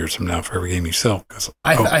 5 years from now for every game you sell?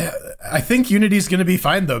 I think Unity's going to be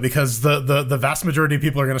fine though, because the vast majority of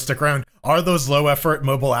people are going to stick around are those low effort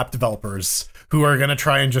mobile app developers who are going to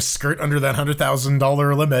try and just skirt under that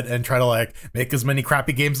 $100,000 limit and try to like make as many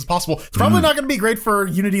crappy games as possible. It's probably not going to be great for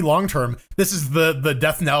Unity long term. This is the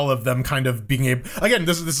death knell of them kind of being able. Again,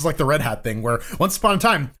 this is like the Red Hat thing, where once upon a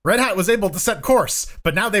time Red Hat was able to set course,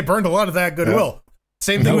 but now they burned a lot of that goodwill. Yeah.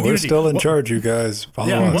 Same thing with Unity. We're still in charge, you guys.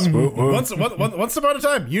 Follow us. Once upon a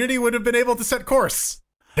time, Unity would have been able to set course.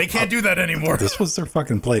 They can't do that anymore. This was their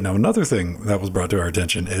fucking play. Now, another thing that was brought to our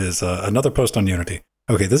attention is another post on Unity.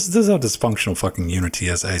 Okay, this is how dysfunctional fucking Unity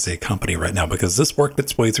is as a company right now, because this worked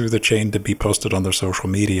its way through the chain to be posted on their social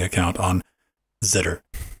media account on Zitter.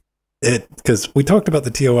 Because we talked about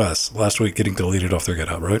the TOS last week getting deleted off their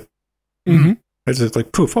GitHub, right? Mm-hmm. It's just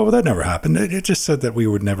like, poof, oh, well, that never happened. It just said that we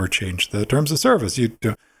would never change the terms of service.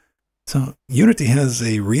 So Unity has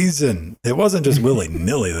a reason. It wasn't just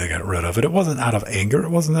willy-nilly they got rid of it. It wasn't out of anger.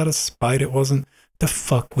 It wasn't out of spite. It wasn't to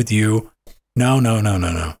fuck with you.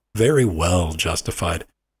 No. Very well justified.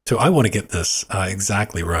 So I want to get this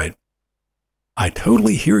exactly right. I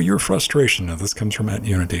totally hear your frustration. Now, this comes from at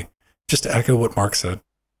Unity. Just to echo what Mark said,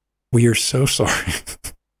 we are so sorry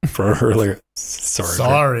for our earlier.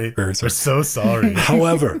 Sorry. Very sorry. We're so sorry.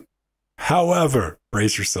 However,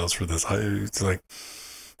 brace yourselves for this. It's like,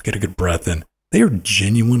 get a good breath in. They are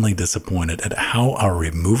genuinely disappointed at how our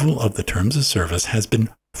removal of the terms of service has been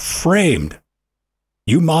framed.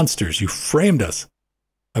 You monsters, you framed us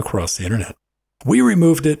across the internet. We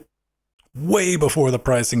removed it way before the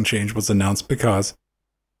pricing change was announced because,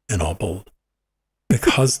 in all bold,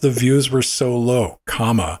 because the views were so low,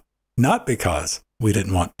 not because we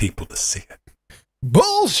didn't want people to see it.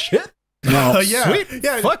 Bullshit. No,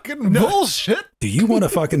 Fucking bullshit. Do you want to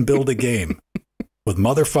fucking build a game with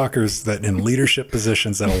motherfuckers that in leadership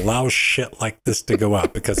positions that allow shit like this to go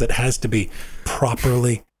out? Because it has to be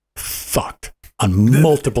properly fucked on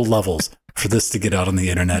multiple levels for this to get out on the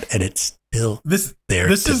internet, and it's still there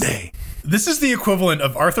today. This is the equivalent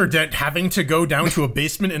of Arthur Dent having to go down to a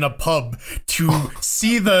basement in a pub to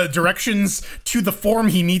see the directions to the form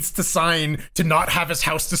he needs to sign to not have his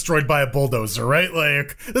house destroyed by a bulldozer, right?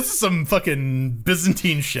 Like, this is some fucking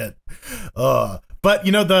Byzantine shit. But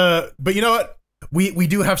you know what? We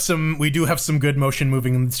do have some good motion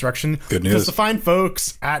moving in this direction. Good news. Because the fine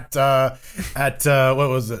folks at what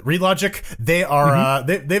was it, Relogic, they are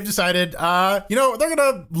they've decided they're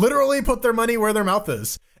gonna literally put their money where their mouth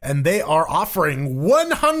is, and they are offering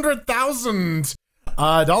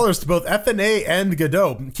 $100,000 to both FNA and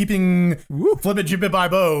Godot, keeping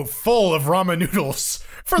Flibba full of ramen noodles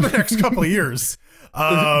for the next couple of years.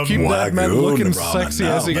 Keep that man looking ramen sexy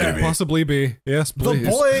now, as he baby. can possibly be. Yes, please. The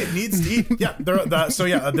boy needs to eat. Yeah, they're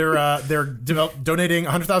donating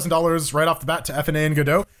 $100,000 right off the bat to FNA and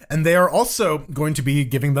Godot, and they are also going to be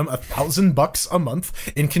giving them $1,000 a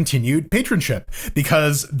month in continued patronship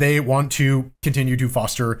because they want to continue to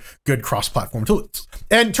foster good cross-platform tools.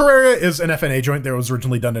 And Terraria is an FNA joint. That was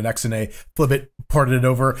originally done in XNA. Flibit ported it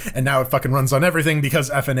over, and now it fucking runs on everything because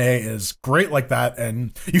FNA is great like that.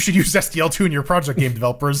 And you should use SDL2 in your project, game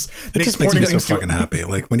developers. It just makes me so fucking happy.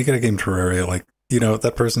 Like, when you get a game Terraria, like,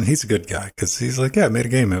 that person, he's a good guy because he's like, yeah, I made a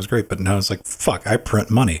game, it was great, but now it's like, fuck, I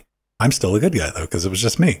print money. I'm still a good guy though because it was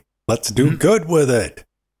just me. Let's do good with it.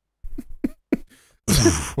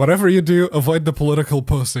 Whatever you do, avoid the political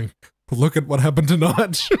posting. Look at what happened to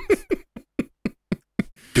Notch.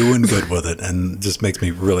 Doing good with it, and just makes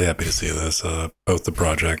me really happy to see this. Both the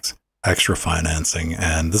projects, extra financing,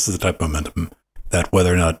 and this is the type of momentum that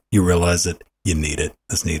whether or not you realize it, you need it.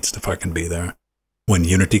 This needs to fucking be there. When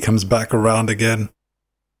Unity comes back around again,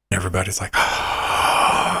 everybody's like,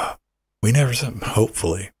 we never said.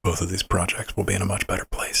 Hopefully, both of these projects will be in a much better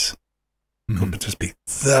place. It'll just be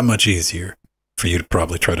that much easier for you to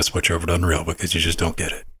probably try to switch over to Unreal because you just don't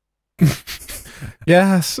get it.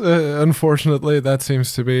 Yes, unfortunately, that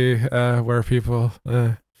seems to be where people.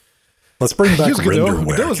 Let's bring back Godot.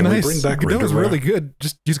 renderware. Godot is Can nice. we bring back Godot is renderware? really good.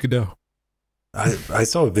 Just use Godot. I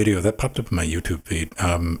saw a video that popped up in my YouTube feed.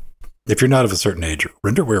 If you're not of a certain age,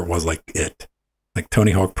 renderware was like it. Like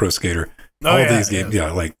Tony Hawk Pro Skater. These games,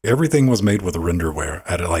 like everything was made with renderware.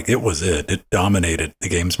 It was it. It dominated the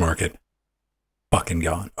games market. Fucking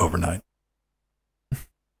gone overnight.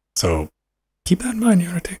 So keep that in mind,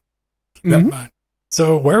 Unity. Keep that in mind.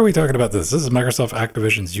 So why are we talking about this? This is Microsoft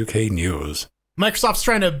Activision's UK news. Microsoft's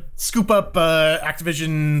trying to scoop up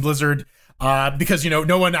Activision Blizzard because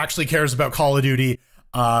no one actually cares about Call of Duty.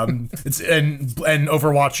 It's and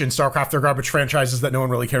Overwatch and StarCraft, they're garbage franchises that no one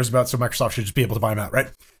really cares about, so Microsoft should just be able to buy them out, right?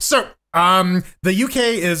 So the UK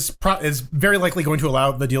is very likely going to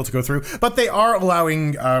allow the deal to go through, but they are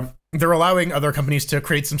allowing other companies to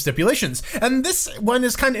create some stipulations. And this one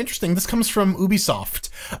is kind of interesting. This comes from Ubisoft,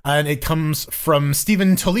 and it comes from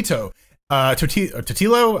Stephen Tolito.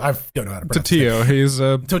 Totilo? I don't know how to pronounce it. Totio. He's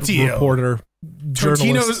a reporter.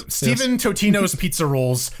 Stephen Totino's Pizza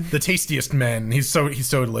Rolls, the tastiest man. He's so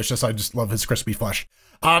delicious. I just love his crispy flesh.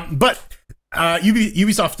 But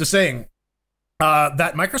Ubisoft is saying,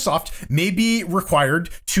 that Microsoft may be required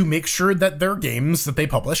to make sure that their games that they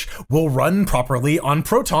publish will run properly on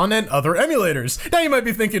Proton and other emulators. Now you might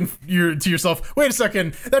be thinking to yourself, wait a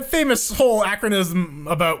second, that famous whole acronym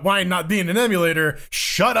about wine not being an emulator,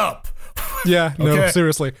 shut up. Yeah, no, Okay.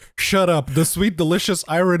 seriously, shut up. The sweet, delicious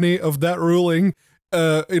irony of that ruling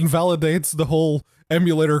invalidates the whole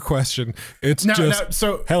emulator question. It's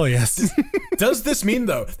so hell yes. does this mean,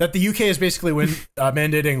 though, that the UK is basically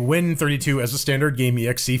mandating Win32 as a standard game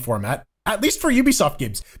exe format, at least for Ubisoft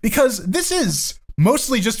games? Because this is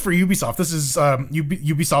mostly just for Ubisoft. This is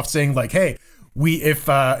Ubisoft saying, like, hey,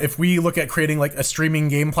 if we look at creating like a streaming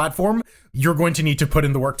game platform, you're going to need to put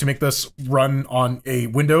in the work to make this run on a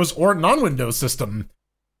Windows or non-Windows system,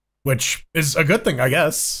 which is a good thing, I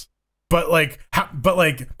guess. But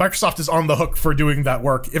Microsoft is on the hook for doing that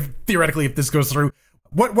work. If theoretically, if this goes through,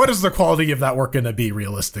 what is the quality of that work going to be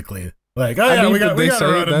realistically? Like, oh yeah, they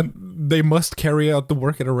say that they must carry out the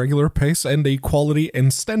work at a regular pace and a quality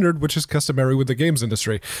and standard which is customary with the games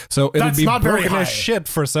industry. So it'll be broken as shit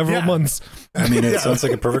for several months. I mean, it sounds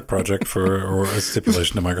like a perfect project or a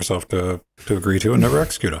stipulation to Microsoft to agree to and never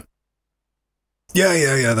execute on.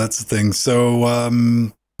 Yeah, that's the thing. So,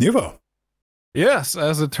 Nouveau. Yes,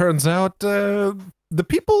 as it turns out, the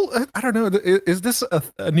people, I don't know, is this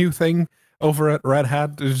a new thing over at Red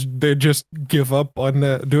Hat? They just give up on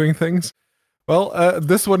doing things? Well,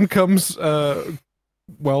 this one comes, it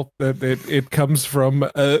comes from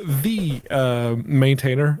the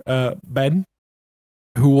maintainer, Ben,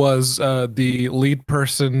 who was the lead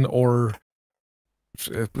person or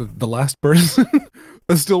the last person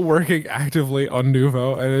still working actively on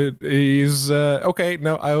Nouveau, and he's okay.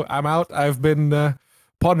 No, I'm out. I've been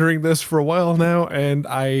pondering this for a while now, and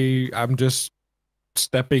I'm just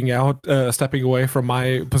stepping away from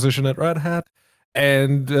my position at Red Hat,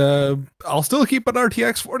 and I'll still keep an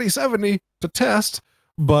RTX 4070 to test,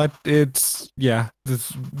 but it's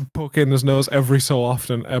poke in his nose every so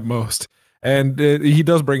often at most. And he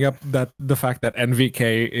does bring up the fact that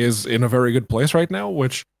NVK is in a very good place right now,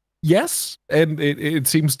 which, yes, and it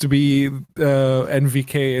seems to be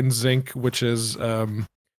NVK and Zinc, which is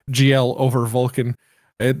GL over Vulkan.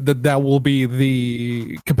 That will be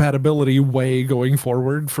the compatibility way going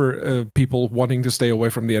forward for people wanting to stay away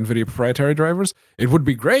from the NVIDIA proprietary drivers. It would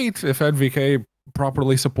be great if NVK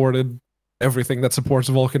properly supported everything that supports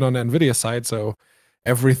Vulkan on NVIDIA side, so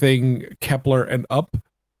everything Kepler and up.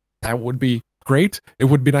 That would be great. It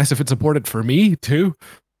would be nice if it supported for me, too.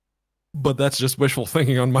 But that's just wishful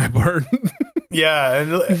thinking on my part. Yeah,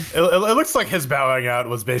 and it looks like his bowing out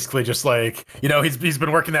was basically just like, he's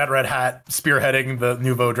been working at Red Hat, spearheading the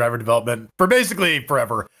Nouveau driver development for basically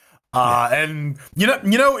forever. And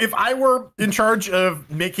if I were in charge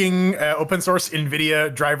of making open source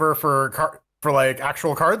NVIDIA driver for like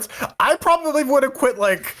actual cards, I probably would have quit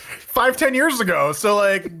like 5-10 years ago. So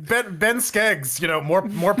like Ben Skeggs,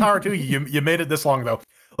 more power to you. You made it this long though.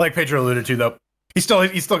 Like Pedro alluded to though, he's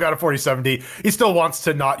still got a 4070. He still wants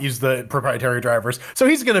to not use the proprietary drivers, so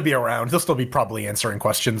he's going to be around. He'll still be probably answering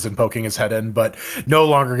questions and poking his head in, but no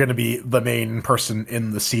longer going to be the main person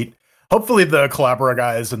in the seat. Hopefully the Collabora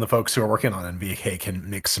guys and the folks who are working on NVK can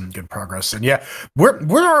make some good progress. And yeah,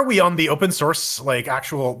 where are we on the open source, like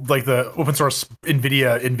actual, like the open source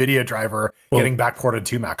NVIDIA driver getting backported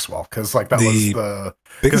to Maxwell? Because like that was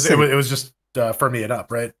because it was just firming it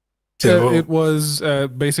up, right? It was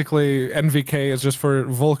basically NVK is just for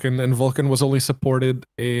Vulkan, and Vulkan was only supported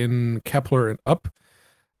in Kepler and up.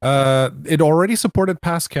 It already supported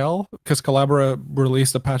Pascal because Collabora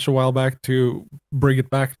released a patch a while back to bring it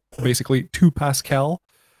back basically to Pascal.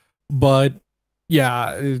 But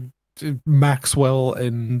yeah, Maxwell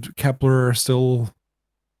and Kepler are still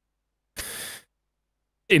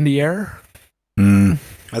in the air.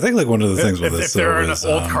 I think like one of the things with this, if there are enough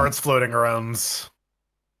old cards floating around.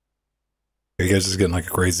 Are you guys just getting like a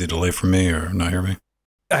crazy delay from me or not hear me?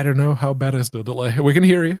 I don't know. How bad is the delay? We can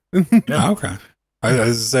hear you. Okay. I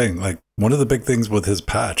was saying, like, one of the big things with his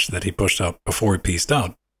patch that he pushed out before he pieced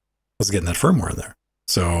out was getting that firmware in there.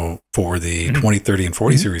 So for the 20, 30, and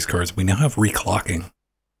 40 series cards, we now have reclocking.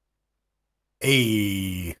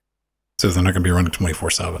 So they're not going to be running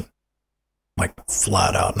 24/7, like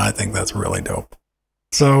flat out. And I think that's really dope.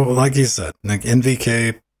 So, like you said, like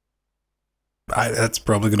NVK, that's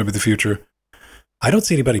probably going to be the future. I don't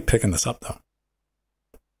see anybody picking this up though.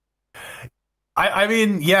 I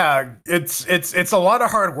mean, yeah, it's a lot of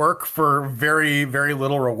hard work for very, very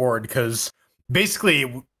little reward, because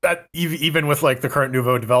basically, even with like the current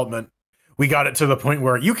Nouveau development, we got it to the point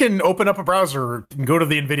where you can open up a browser and go to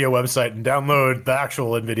the NVIDIA website and download the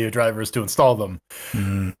actual NVIDIA drivers to install them.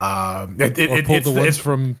 It's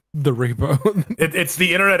from the repo. It's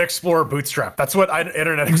the Internet Explorer bootstrap. That's what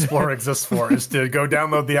Internet Explorer exists for, is to go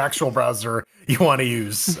download the actual browser you want to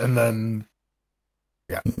use. And then,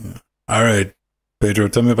 yeah. All right. Pedro,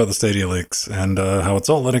 tell me about the Stadia leaks and how it's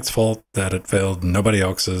all Linux fault, that it failed. Nobody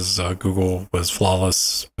else's. Google was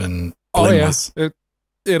flawless and blameless. Oh, yeah.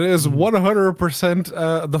 It is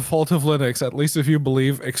 100% the fault of Linux, at least if you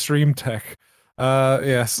believe extreme tech.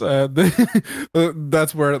 Yes,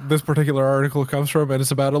 that's where this particular article comes from, and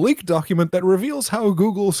it's about a leaked document that reveals how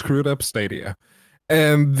Google screwed up Stadia.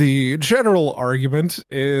 And the general argument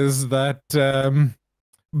is that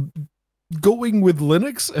going with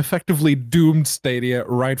Linux effectively doomed Stadia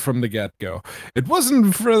right from the get-go. It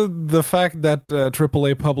wasn't for the fact that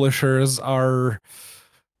AAA publishers are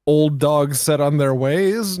old dogs set on their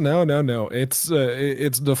ways. No. It's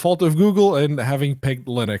the fault of Google and having picked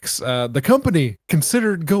Linux. The company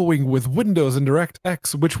considered going with Windows and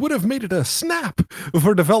DirectX, which would have made it a snap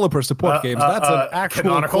for developer support games. That's an actual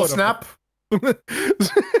canonical snap.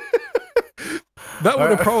 That would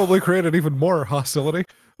have probably created even more hostility.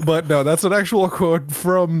 But no, that's an actual quote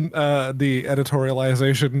from the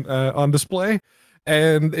editorialization on display.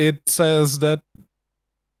 And it says that,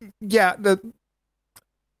 yeah, that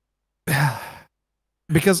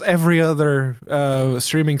because every other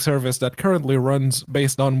streaming service that currently runs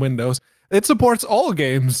based on Windows, it supports all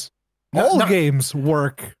games. Games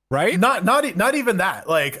work, right? Not even that.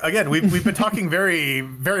 Like, again, we've been talking very,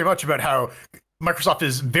 very much about how Microsoft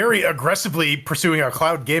is very aggressively pursuing a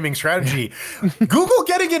cloud gaming strategy. Google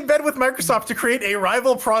getting in bed with Microsoft to create a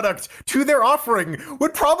rival product to their offering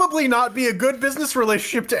would probably not be a good business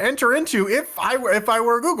relationship to enter into if I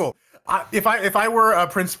were Google. If I were a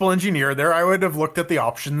principal engineer there, I would have looked at the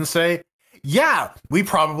option and say, yeah, we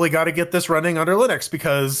probably got to get this running under Linux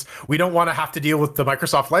because we don't want to have to deal with the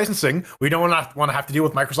Microsoft licensing. We don't want to have to deal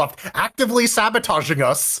with Microsoft actively sabotaging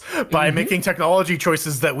us by making technology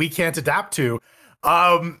choices that we can't adapt to.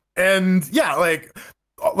 And yeah, like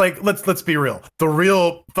let's be real. The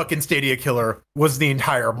real fucking Stadia killer was the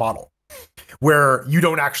entire model, where you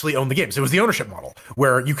don't actually own the games. It was the ownership model,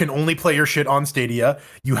 where you can only play your shit on Stadia.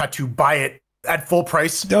 You had to buy it at full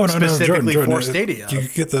price specifically for Stadia. You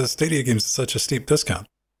get the Stadia games at such a steep discount.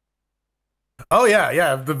 Oh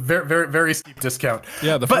yeah, the very, very, very steep discount.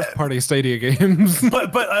 Yeah, the first party Stadia games.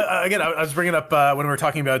 but again, I was bringing up when we were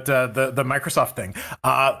talking about the Microsoft thing.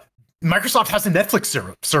 Microsoft has a Netflix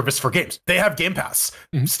service for games. They have Game Pass.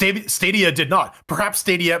 Stadia did not. Perhaps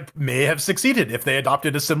Stadia may have succeeded if they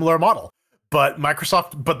adopted a similar model. But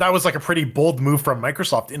that was like a pretty bold move from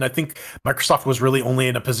Microsoft. And I think Microsoft was really only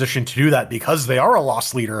in a position to do that because they are a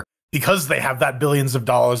loss leader, because they have that billions of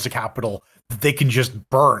dollars of capital that they can just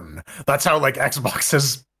burn. That's how like Xbox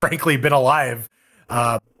has frankly been alive,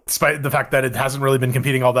 despite the fact that it hasn't really been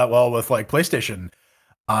competing all that well with like PlayStation.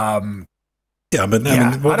 Yeah, but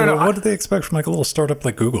I mean, what did they expect from like a little startup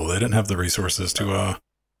like Google? They didn't have the resources to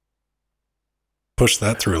push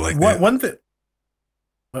that through like that. One thing.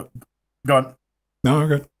 Go on. No, we're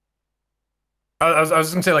good. I was going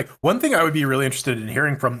to say, like, one thing I would be really interested in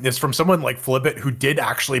hearing from someone like Flibit who did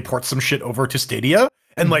actually port some shit over to Stadia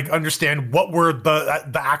and like understand what were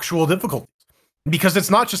the actual difficulties. Because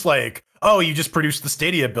it's not just like, oh, you just produced the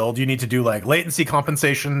Stadia build. You need to do like latency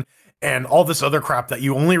compensation and all this other crap that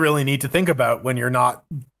you only really need to think about when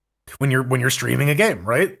you're streaming a game,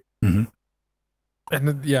 right? Mm-hmm.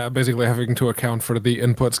 And yeah, basically having to account for the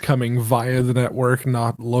inputs coming via the network,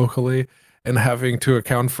 not locally, and having to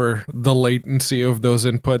account for the latency of those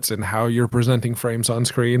inputs and how you're presenting frames on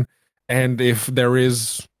screen. And if there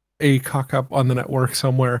is a cock-up on the network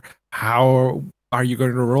somewhere, how are you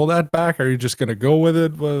going to roll that back? Are you just going to go with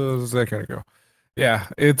it? Where's that going to go? Yeah,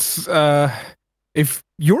 it's if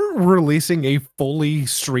you're releasing a fully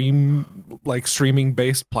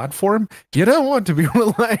streaming-based platform, you don't want to be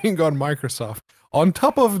relying on Microsoft. On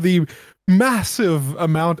top of the massive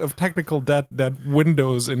amount of technical debt that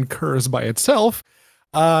Windows incurs by itself,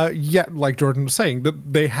 like Jordan was saying,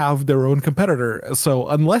 that they have their own competitor. So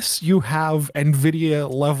unless you have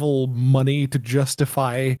NVIDIA level money to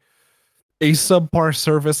justify a subpar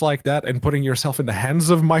service like that and putting yourself in the hands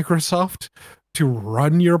of Microsoft to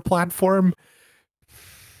run your platform,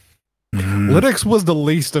 Linux was the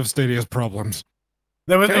least of Stadia's problems.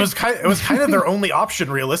 It was kind of their only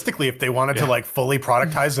option, realistically, if they wanted to like fully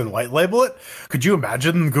productize and white label it. Could you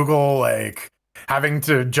imagine Google like having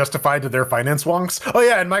to justify to their finance wonks? Oh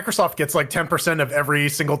yeah, and Microsoft gets like 10% of every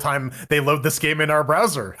single time they load this game in our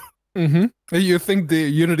browser. You think the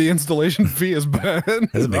Unity installation fee is bad?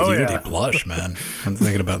 Doesn't make Oh, Unity yeah. blush, man. I'm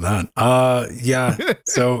thinking about that. Yeah.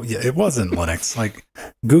 So yeah, it wasn't Linux. Like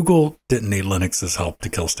Google didn't need Linux's help to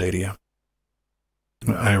kill Stadia.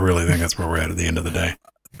 I really think that's where we're at the end of the day.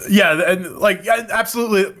 Yeah, and like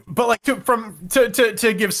absolutely, but like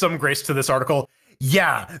to give some grace to this article,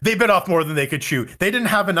 yeah, they bit off more than they could chew. They didn't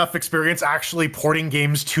have enough experience actually porting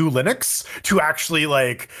games to Linux to actually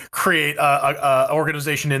like create a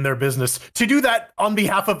organization in their business to do that on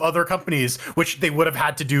behalf of other companies, which they would have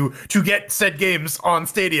had to do to get said games on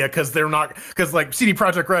Stadia because like CD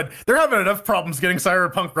Projekt Red, they're having enough problems getting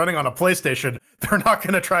Cyberpunk running on a PlayStation. They're not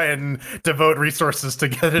going to try and devote resources to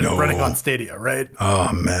get it running on Stadia, right?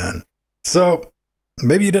 Oh man. So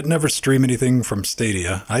maybe you didn't ever stream anything from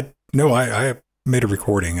Stadia. I made a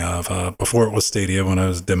recording of before it was Stadia when I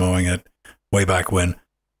was demoing it way back when,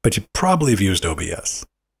 but you probably have used OBS.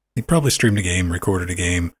 You probably streamed a game, recorded a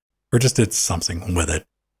game, or just did something with it.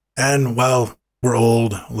 And well, we're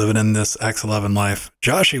old, living in this X11 life.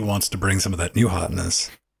 Joshy wants to bring some of that new hotness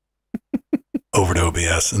over to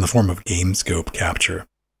OBS in the form of Gamescope capture.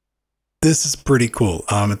 This is pretty cool.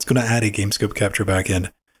 It's going to add a Gamescope capture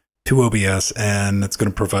backend to OBS, and it's going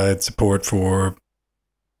to provide support for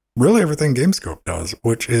really everything Gamescope does,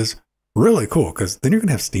 which is really cool because then you're going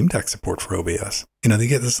to have Steam Deck support for OBS. You know, they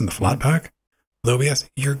get this in the flat pack with OBS,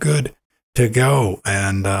 you're good to go.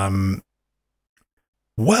 And,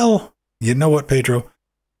 well, you know what, Pedro?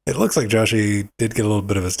 It looks like Joshy did get a little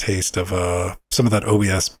bit of his taste of some of that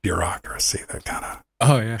OBS bureaucracy that kind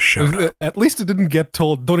of showed up. At least it didn't get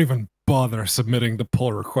told, don't even bother submitting the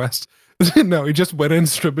pull request. No, he just went in,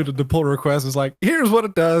 submitted the pull request. It's like, here's what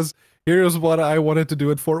it does. Here's what I wanted to do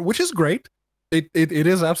it for, which is great. It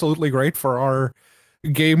is absolutely great for our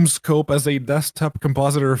Gamescope as a desktop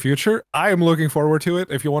compositor future. I am looking forward to it.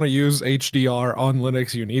 If you want to use HDR on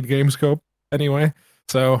Linux, you need Gamescope anyway.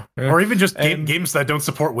 So, or even just games that don't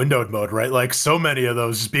support windowed mode, right? Like so many of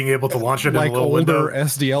those, just being able to launch it like in a little older window.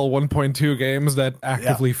 SDL 1.2 games that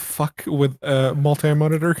actively fuck with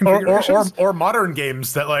multi-monitor configurations, or modern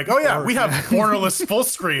games that like, oh yeah, we have borderless full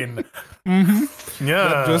screen.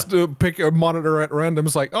 Yeah, just pick a monitor at random.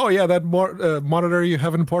 It's like, oh yeah, that monitor you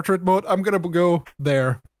have in portrait mode, I'm gonna go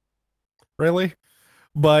there. Really?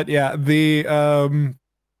 But yeah, the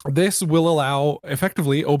this will allow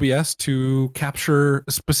effectively OBS to capture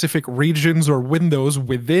specific regions or windows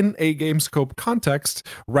within a Gamescope context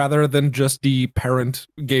rather than just the parent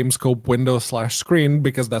Gamescope window / screen,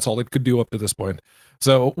 because that's all it could do up to this point.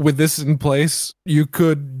 So with this in place, you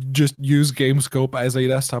could just use Gamescope as a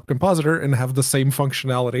desktop compositor and have the same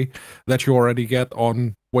functionality that you already get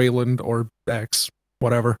on Wayland or X,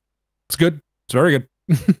 whatever. It's good. It's very good.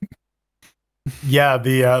 Yeah,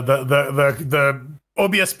 the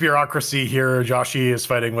OBS bureaucracy here Joshy is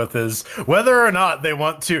fighting with is whether or not they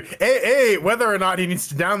want to whether or not he needs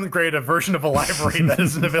to downgrade a version of a library that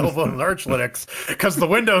isn't available in Arch Linux, because the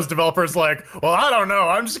Windows developer's like, well, I don't know,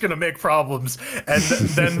 I'm just gonna make problems, and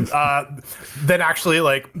then actually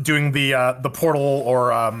like doing the portal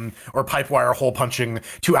or pipewire hole punching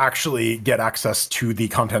to actually get access to the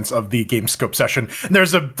contents of the Gamescope session. And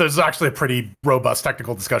there's actually a pretty robust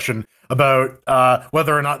technical discussion about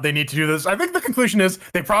whether or not they need to do this. I think the conclusion is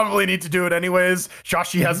they probably need to do it anyways.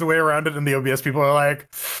 Joshy has a way around it, and the OBS people are like,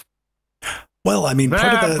 well, I mean,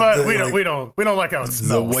 part of that, but we don't like how it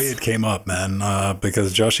smells. The way it came up, man,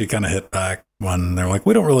 because Joshy kind of hit back when they're like,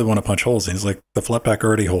 we don't really want to punch holes. And he's like, the Flatpak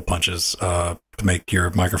already hole punches to make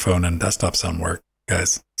your microphone and desktop sound work,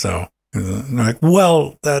 guys. So they're like,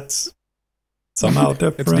 well, that's somehow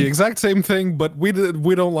different. It's the exact same thing, but we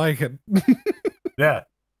don't like it. Yeah.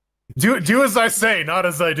 Do as I say, not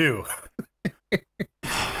as I do.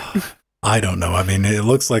 I don't know. I mean, it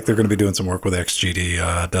looks like they're going to be doing some work with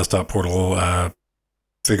XGD desktop portal,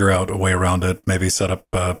 figure out a way around it, maybe set up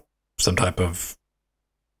some type of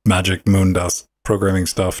magic moon dust programming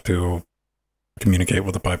stuff to communicate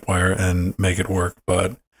with the pipewire and make it work.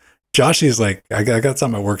 But Joshy's like, I got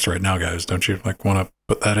something that works right now, guys. Don't you like want to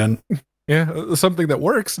put that in? Yeah, something that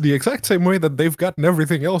works the exact same way that they've gotten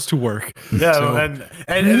everything else to work. Yeah, so.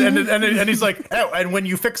 and he's like, oh, and when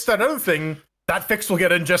you fix that other thing, that fix will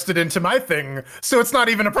get ingested into my thing, so it's not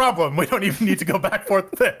even a problem. We don't even need to go back for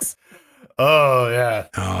the fix. Oh yeah.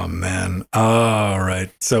 Oh man. All right.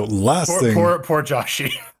 So last thing. Poor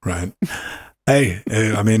Joshy. Right. Hey,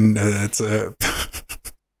 I mean, it's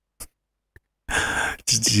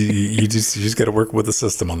you just got to work with the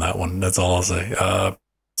system on that one. That's all I'll say.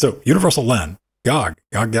 So Universal LAN, GOG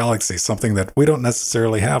Galaxy, something that we don't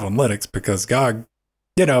necessarily have on Linux because GOG,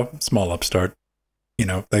 small upstart,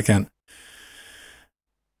 they can't.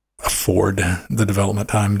 afford the development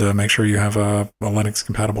time to make sure you have a Linux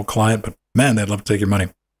compatible client. But man, they'd love to take your money.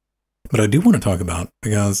 But I do want to talk about,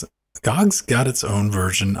 because GOG's got its own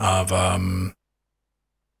version of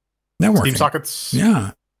networking. Steam sockets.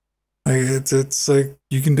 Yeah. It's like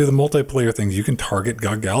you can do the multiplayer things. You can target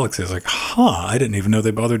GOG Galaxy. It's like, I didn't even know they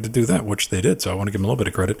bothered to do that, which they did. So I want to give them a little bit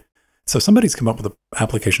of credit. So somebody's come up with an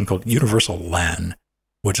application called Universal LAN,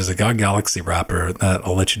 which is a GOG Galaxy wrapper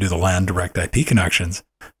that'll let you do the LAN direct IP connections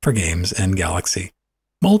for games in Galaxy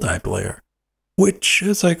multiplayer, which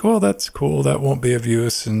is like, oh, that's cool. That won't be of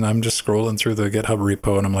use. And I'm just scrolling through the GitHub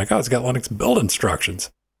repo and I'm like, oh, it's got Linux build instructions.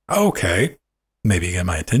 Okay. Maybe you get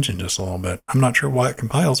my attention just a little bit. I'm not sure why it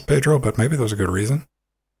compiles, Pedro, but maybe there's a good reason.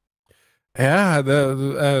 Yeah,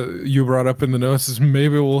 you brought up in the notes is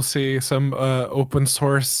maybe we'll see some open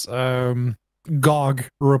source GOG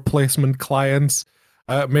replacement clients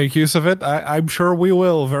make use of it. I'm sure we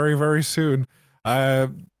will very, very soon.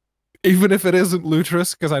 Even if it isn't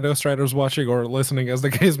Lutris, because I know Strider's watching or listening, as the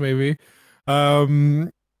case may be.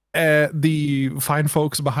 The fine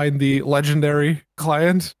folks behind the Legendary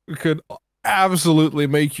client could absolutely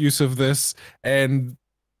make use of this, and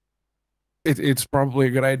it's probably a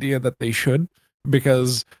good idea that they should,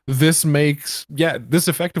 because this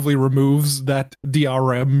effectively removes that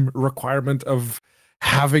DRM requirement of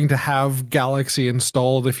having to have Galaxy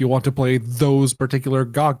installed if you want to play those particular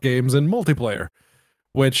GOG games in multiplayer.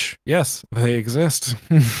 Which, yes, they exist.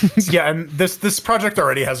 Yeah, and this project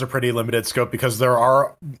already has a pretty limited scope, because there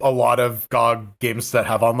are a lot of GOG games that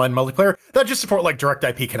have online multiplayer that just support like direct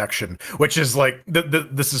IP connection, which is like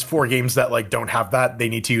this is for games that like don't have that. They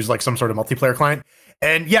need to use like some sort of multiplayer client.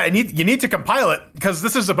 And yeah, you need to compile it, because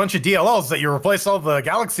this is a bunch of DLLs that you replace all the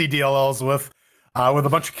Galaxy DLLs with a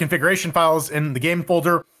bunch of configuration files in the game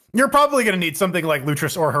folder. You're probably going to need something like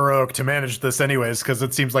Lutris or Heroic to manage this anyways, because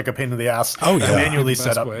it seems like a pain in the ass to manually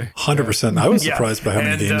set up. 100%. I was surprised by how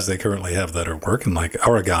many games they currently have that are working, like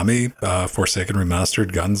Origami, Forsaken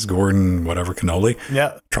Remastered, Guns, Gordon, whatever, Cannoli.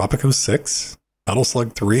 Yeah. Tropico 6, Battle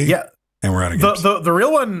Slug 3. Yeah. And we're out of games. The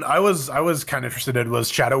real one I was kind of interested in was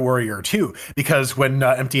Shadow Warrior 2, because when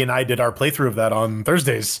Empty and I did our playthrough of that on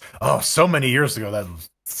Thursdays, so many years ago, that was...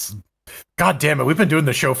 God damn it, we've been doing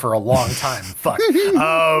the show for a long time. Fuck.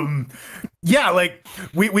 Yeah, like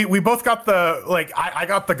we both got the I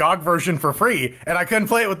got the GOG version for free, and I couldn't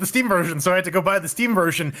play it with the Steam version, so I had to go buy the Steam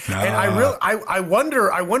version. And I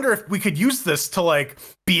wonder if we could use this to like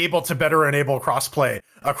be able to better enable crossplay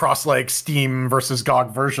across like Steam versus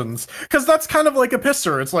GOG versions, because that's kind of like a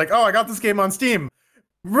pisser. It's like, oh, I got this game on Steam,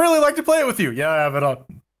 really like to play it with you. Yeah, I have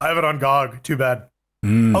it on GOG. Too bad.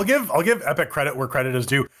 I'll give Epic credit where credit is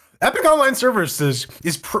due. Epic Online Services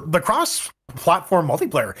the cross-platform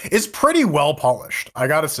multiplayer is pretty well polished, I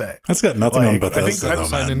gotta say. That's got nothing on Bethesda, though,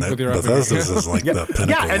 man. Bethesda's is like the pinnacle.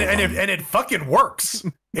 Yeah, and it fucking works.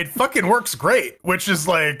 It fucking works great, which is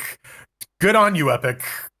like, good on you, Epic.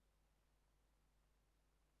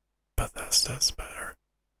 Bethesda's better.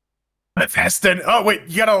 Bethesda. Oh wait,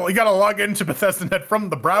 you gotta log into Bethesda.net from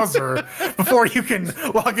the browser before you can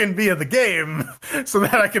log in via the game, so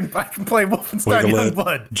that I can play Wolfenstein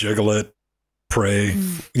Youngblood. Jiggle it, pray.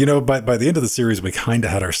 You know, by the end of the series, we kind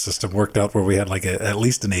of had our system worked out where we had like at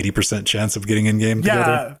least an 80% chance of getting in game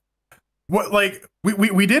together. What like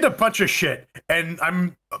we did a bunch of shit, and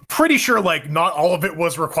I'm pretty sure like not all of it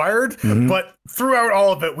was required, but throughout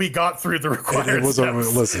all of it, we got through the required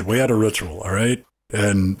steps. Listen, we had a ritual, all right.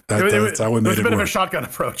 And that's how we made it work. It was a bit of a shotgun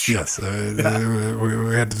approach. Yes. We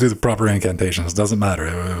had to do the proper incantations. Doesn't matter.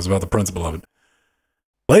 It was about the principle of it.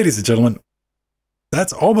 Ladies and gentlemen,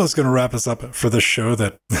 that's almost going to wrap us up for this show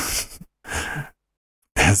that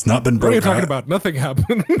has not been broken. What are you talking about? Nothing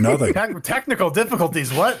happened. Nothing. Technical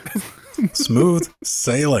difficulties. What? Smooth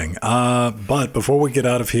sailing. But before we get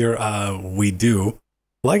out of here, we do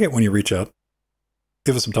like it when you reach out.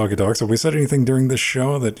 Give us some talkie talks. Have we said anything during this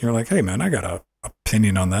show that you're like, hey, man, I got a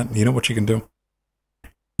opinion on that? You know what you can do?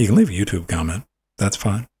 You can leave a YouTube comment. That's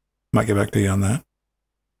fine. Might get back to you on that.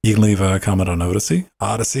 You can leave a comment on Odyssey.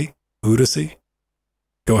 Go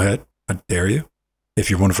ahead. I dare you. If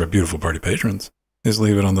you're one of our beautiful party patrons, just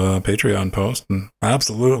leave it on the Patreon post. And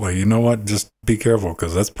absolutely, you know what? Just be careful,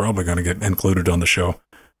 because that's probably going to get included on the show.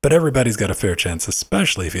 But everybody's got a fair chance,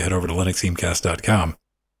 especially if you head over to LinuxGameCast.com,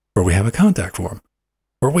 where we have a contact form,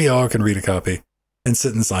 where we all can read a copy and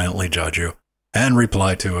sit and silently judge you and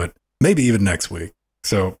reply to it, maybe even next week.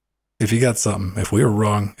 So if you got something, if we were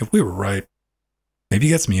wrong, if we were right, maybe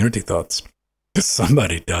you got some Unity thoughts. Because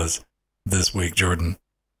somebody does this week, Jordan.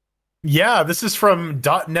 Yeah, this is from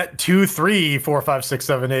 .NET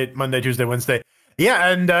 2.3.45678, Monday, Tuesday, Wednesday. Yeah,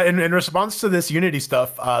 and in response to this Unity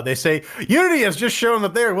stuff, they say Unity has just shown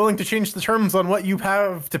that they are willing to change the terms on what you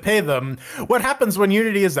have to pay them. What happens when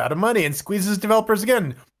Unity is out of money and squeezes developers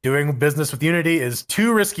again? Doing business with Unity is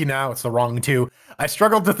too risky now. It's the wrong two. I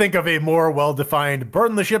struggled to think of a more well-defined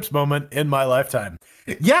burn the ships moment in my lifetime.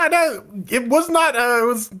 Yeah, no, it was not. It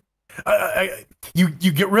was. You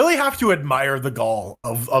really have to admire the gall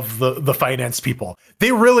of the finance people.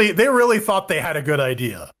 They really thought they had a good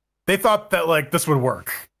idea. They thought that like this would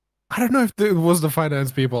work. I don't know if it was the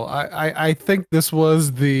finance people. I think this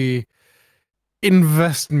was the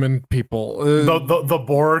investment people. The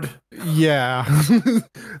board. Yeah.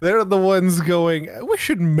 They're the ones going, we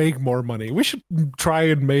should make more money. We should try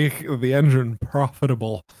and make the engine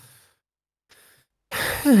profitable.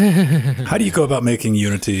 How do you go about making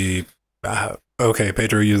Unity? Okay,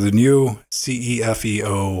 Pedro, you're the new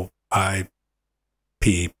CEFEOIP.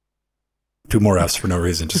 Two more F's for no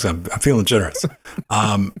reason. Just I'm feeling generous.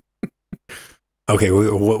 Okay,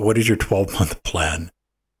 what is your 12-month plan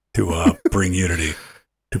to bring Unity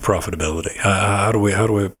to profitability? How do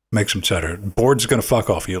we make some cheddar? Board's gonna fuck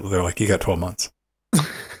off. They're like, you got 12 months.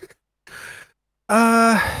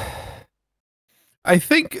 I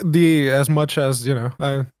think as much as, you know,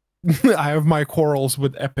 I have my quarrels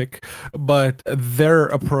with Epic, but their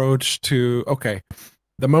approach to, okay,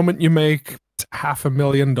 the moment you make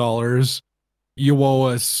 $500,000, you owe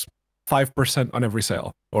us 5% on every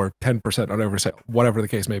sale or 10% on every sale, whatever the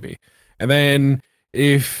case may be. And then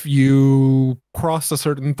if you cross a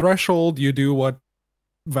certain threshold, you do what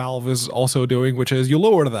Valve is also doing, which is you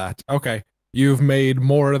lower that. Okay, you've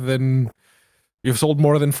sold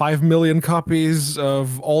more than 5 million copies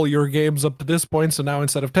of all your games up to this point, so now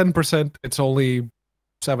instead of 10%, it's only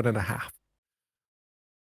 7.5%.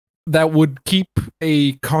 That would keep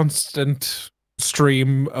a constant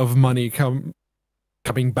stream of money coming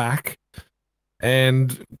back,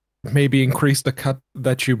 and maybe increase the cut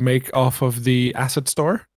that you make off of the asset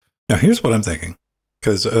store. Now, here's what I'm thinking,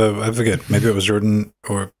 because I forget, maybe it was Jordan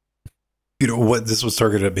or, you know, what this was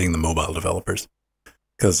targeted at being the mobile developers,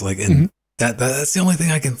 because like in that's the only thing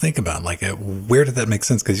I can think about. Like, where did that make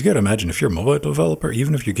sense? Because you got to imagine, if you're a mobile developer,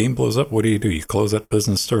 even if your game blows up, what do? You close that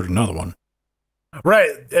business, start another one. Right,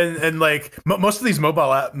 and like most of these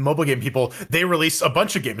mobile game people, they release a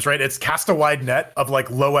bunch of games, right? It's cast a wide net of like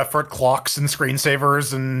low effort clocks and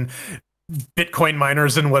screensavers and Bitcoin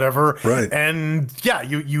miners and whatever. Right. And yeah,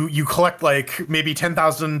 you collect like maybe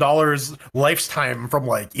 $10,000 lifetime from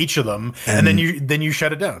like each of them, and then you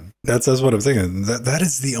shut it down. That's what I'm thinking. That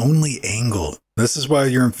is the only angle. This is why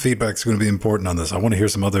your feedback is going to be important on this. I want to hear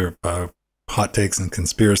some other hot takes and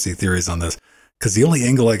conspiracy theories on this. Because the only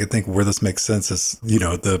angle I could think where this makes sense is, you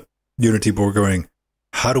know, the Unity board going,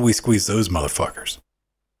 how do we squeeze those motherfuckers?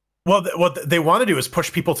 Well, what they want to do is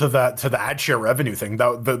push people to the ad share revenue thing.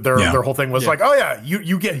 Their whole thing was like, oh yeah,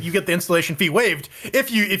 you get the installation fee waived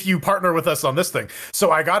if you partner with us on this thing.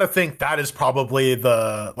 So I got to think that is probably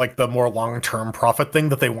the more long-term profit thing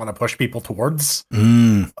that they want to push people towards.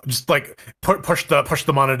 Just like push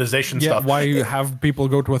the monetization stuff. Why you have people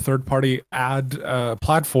go to a third-party ad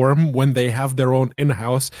platform when they have their own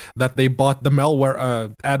in-house that they bought the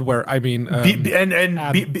malware adware? I mean,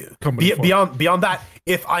 beyond that,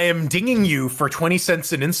 if I am dinging you for 20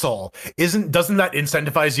 cents an install, doesn't that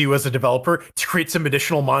incentivize you as a developer to create some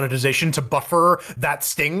additional monetization to buffer that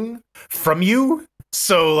sting from you?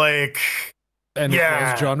 So like, and yeah,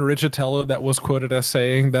 it was John Riccitello that was quoted as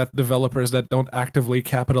saying that developers that don't actively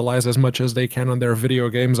capitalize as much as they can on their video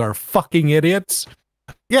games are fucking idiots.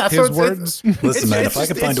 Yeah, his words. Listen, man, if I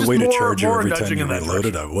could find a way to charge you every time you reload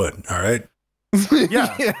it, I would. All right.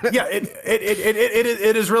 yeah.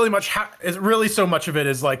 It is really much. It's really so much of it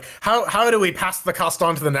is like how do we pass the cost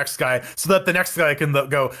on to the next guy so that the next guy can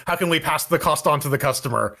go? How can we pass the cost on to the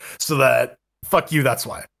customer so that fuck you? That's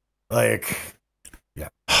why. Like, yeah.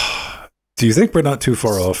 Do you think we're not too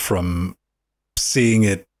far off from seeing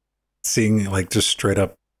like just straight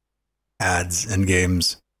up ads in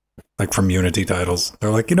games, like from Unity titles?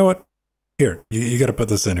 They're like, you know what? Here, you got to put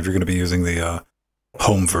this in if you're going to be using the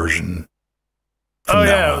home version. Oh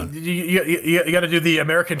yeah, you got to do the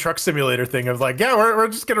American Truck Simulator thing of like, yeah, we're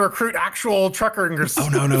just going to recruit actual truckers. Oh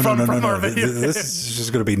no! This is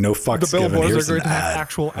just going to be no fucks given. The billboards Here's are going to have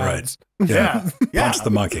actual ads. Right. Yeah. Punch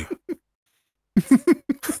the monkey.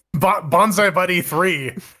 Bonsai Buddy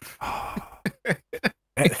 3.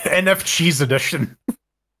 NF Cheese Edition.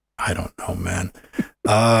 I don't know, man.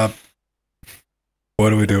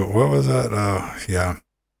 What do we do? What was that? Yeah.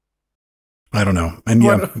 I don't know. And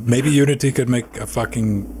yeah, maybe Unity could make a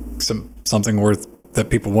fucking something worth that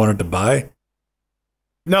people wanted to buy.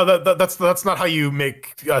 No, that's not how you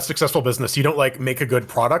make a successful business. You don't like make a good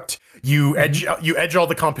product. You edge all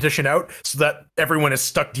the competition out so that everyone is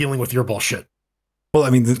stuck dealing with your bullshit. Well, I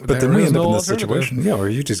mean, but then we end up in this alternative. situation. Yeah, or are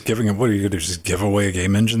you just giving it? What are you going to just give away a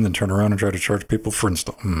game engine, then turn around and try to charge people for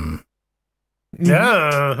install?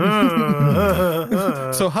 Yeah.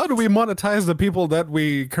 So how do we monetize the people that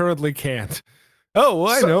we currently can't? Oh,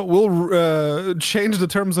 I know. We'll change the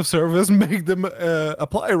terms of service, make them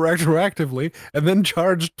apply retroactively, and then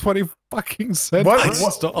charge 20 fucking cents.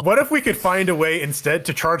 What if we could find a way instead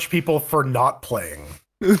to charge people for not playing?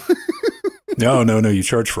 No. You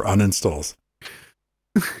charge for uninstalls.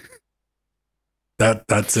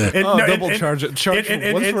 That's it. Charge it. Charge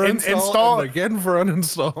once for install and again for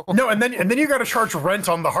uninstall. No, and then you got to charge rent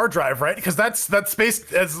on the hard drive, right? Because that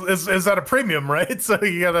space is at a premium, right? So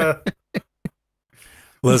you gotta.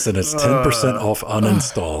 Listen, it's 10% off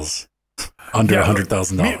uninstalls under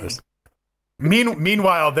 $100,000.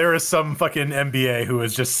 Meanwhile, there is some fucking MBA who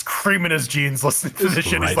is just screaming his jeans listening to this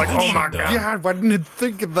shit. He's like, "Oh my god, why didn't you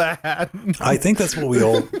think of that?" I think that's what we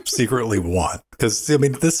all secretly want, because I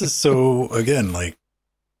mean, this is so again like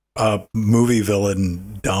a movie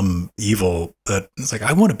villain, dumb, evil. That it's like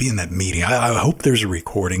I want to be in that meeting. I hope there's a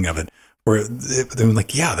recording of it where they're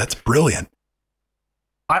like, "Yeah, that's brilliant."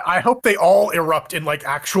 I hope they all erupt in like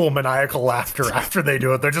actual maniacal laughter after they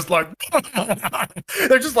do it. They're just like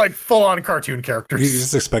full on cartoon characters. You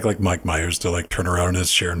just expect like Mike Myers to like turn around in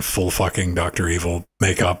his chair in full fucking Dr. Evil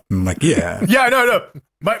makeup. I'm like, yeah. Yeah, no.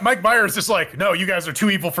 Mike Myers is like, no, you guys are too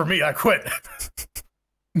evil for me. I quit.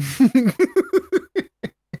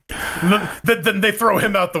 Then they throw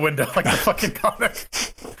him out the window like a fucking comic.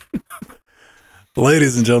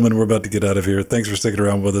 Ladies and gentlemen, we're about to get out of here. Thanks for sticking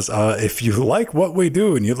around with us. If you like what we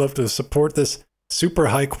do and you'd love to support this super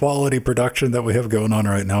high quality production that we have going on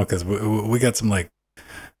right now, because we got some like,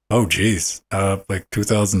 like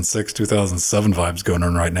 2006, 2007 vibes going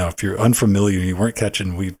on right now. If you're unfamiliar, you weren't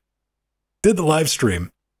catching, we did the live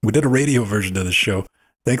stream. We did a radio version of the show.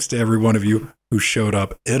 Thanks to every one of you who showed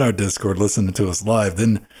up in our Discord listening to us live.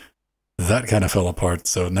 Then that kind of fell apart.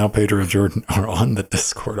 So now Pedro and Jordan are on the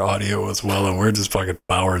Discord audio as well, and we're just fucking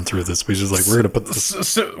powering through this. We just like we're gonna put this.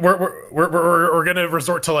 So we're gonna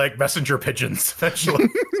resort to like messenger pigeons eventually.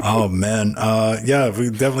 Oh man, yeah,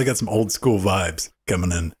 we definitely got some old school vibes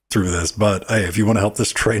coming in through this. But hey, if you want to help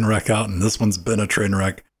this train wreck out, and this one's been a train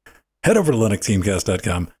wreck, head over to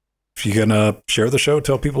LinuxGameCast.com. If you're gonna share the show,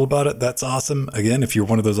 tell people about it. That's awesome. Again, if you're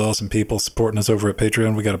one of those awesome people supporting us over at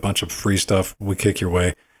Patreon, we got a bunch of free stuff we kick your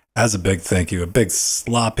way. As a big thank you, a big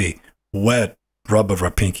sloppy, wet rub of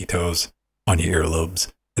our pinky toes on your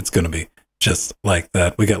earlobes. It's going to be just like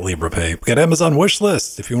that. We got LibrePay. We got Amazon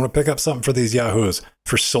wishlist. If you want to pick up something for these yahoos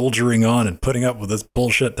for soldiering on and putting up with this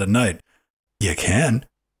bullshit tonight, you can,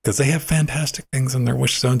 because they have fantastic things in their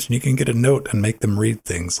wish zones, and you can get a note and make them read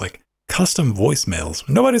things like custom voicemails.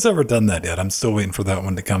 Nobody's ever done that yet. I'm still waiting for that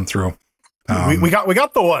one to come through. We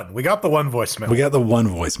got the one. We got the one voicemail. We got the one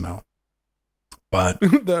voicemail. But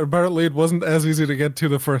apparently it wasn't as easy to get to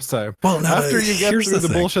the first time. Well, no, after you get through the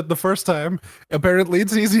bullshit the first time, apparently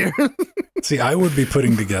it's easier. See, I would be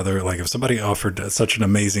putting together, like, if somebody offered such an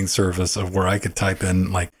amazing service of where I could type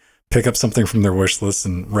in, like, pick up something from their wish list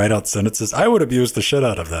and write out sentences, I would abuse the shit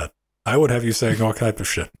out of that. I would have you saying all type of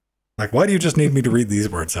shit. Like, why do you just need me to read these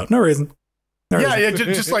words out? No reason.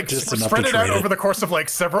 Just like spread it out over the course of like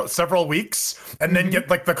several weeks, and then get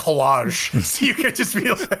like the collage, so you could just be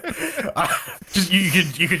like,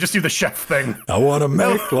 you could just do the chef thing. I want to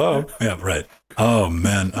make love. Yeah, right. Oh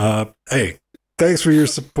man. Hey, thanks for your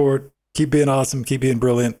support. Keep being awesome. Keep being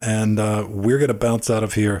brilliant, and we're gonna bounce out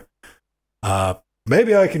of here.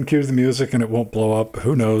 Maybe I can cue the music and it won't blow up.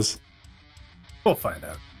 Who knows? We'll find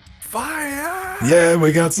out. Fire! Yeah,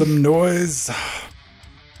 we got some noise.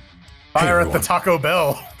 Fire at the Taco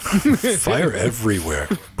Bell. Fire everywhere.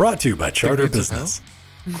 Brought to you by Charter Business.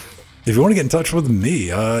 If you want to get in touch with me,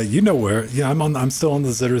 you know where. Yeah, I'm still on the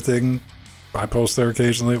Zitter thing. I post there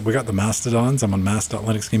occasionally. We got the Mastodons. I'm on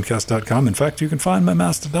mast.linuxgamecast.com. In fact, you can find my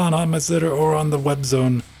Mastodon on my Zitter or on the web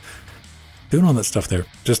zone. Doing all that stuff there.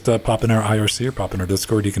 Just pop in our IRC or pop in our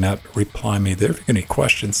Discord. You can reply me there. If you got any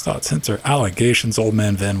questions, thoughts, hints, or allegations, Old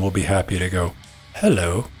Man Van will be happy to go,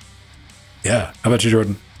 hello. Yeah. How about you,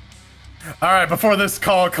 Jordan? All right, before this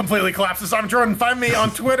call completely collapses, I'm Jordan. Find me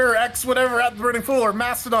on Twitter, X, whatever, at The Burning Fool, or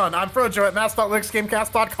Mastodon. I'm Frojo at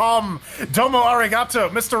mast.linuxgamecast.com. Domo arigato,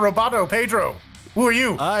 Mr. Roboto, Pedro. Who are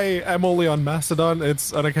you? I am only on Mastodon.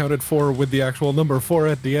 It's unaccounted for with the actual number 4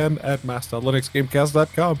 at the end at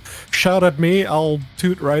mast.linuxgamecast.com. Shout at me, I'll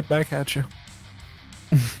toot right back at you.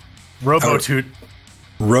 Robo-toot.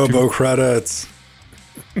 Robo credits.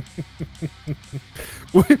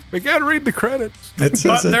 We can't read the credits. It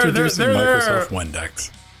says But they're introducing there. Microsoft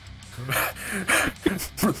Windex.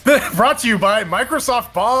 Brought to you by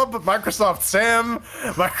Microsoft Bob, Microsoft Sam,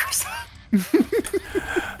 Microsoft.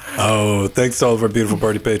 Oh, thanks to all of our beautiful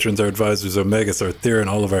party patrons, our advisors, Omegas, Arthur, and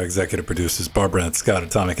all of our executive producers, Barbara, Scott,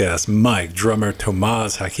 Atomic Ass, Mike, Drummer,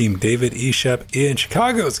 Tomas, Hakeem, David, Eshep, Ian,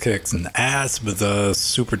 Chicago's Kicks, and Ass with a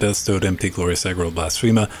Super Death Toad, Empty, Glorious, Aggro,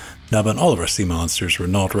 Blasphema, Nub, and all of our sea monsters,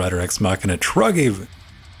 Renault, Rider, Ex Machina, Truggy,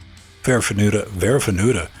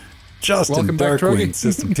 Verifanuta, Justin, Welcome back, Darkwing, Truggy.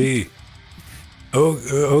 System T,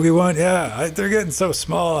 Ogie1, yeah, they're getting so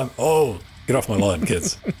small, I'm old. Get off my lawn,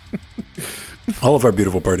 kids. All of our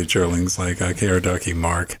beautiful party cheerlings like KR Ducky,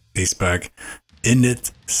 Mark, D-Spec,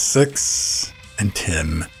 Init, Six, and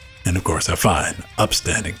Tim. And of course, our fine,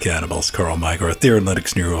 upstanding cannibals, Carl Mike, Arthur,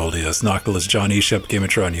 Linux, New Oldius, Noctilus, John Eshep,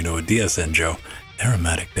 Gamatron, you know, DSN Joe,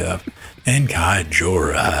 Aromatic Dev, and Kai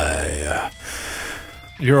Jorai.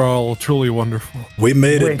 You're all truly wonderful. We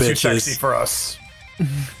made Way it, too sexy bitches. for us.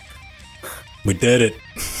 We did it.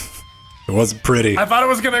 It wasn't pretty. I thought it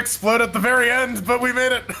was gonna explode at the very end, but we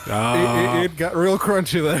made it. It got real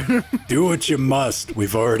crunchy there. Do what you must.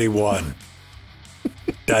 We've already won.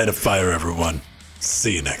 Die to fire, everyone.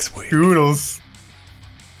 See you next week. Doodles.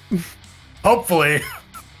 Hopefully.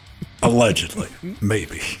 Allegedly.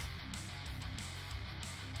 Maybe.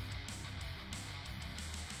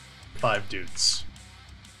 5 dudes.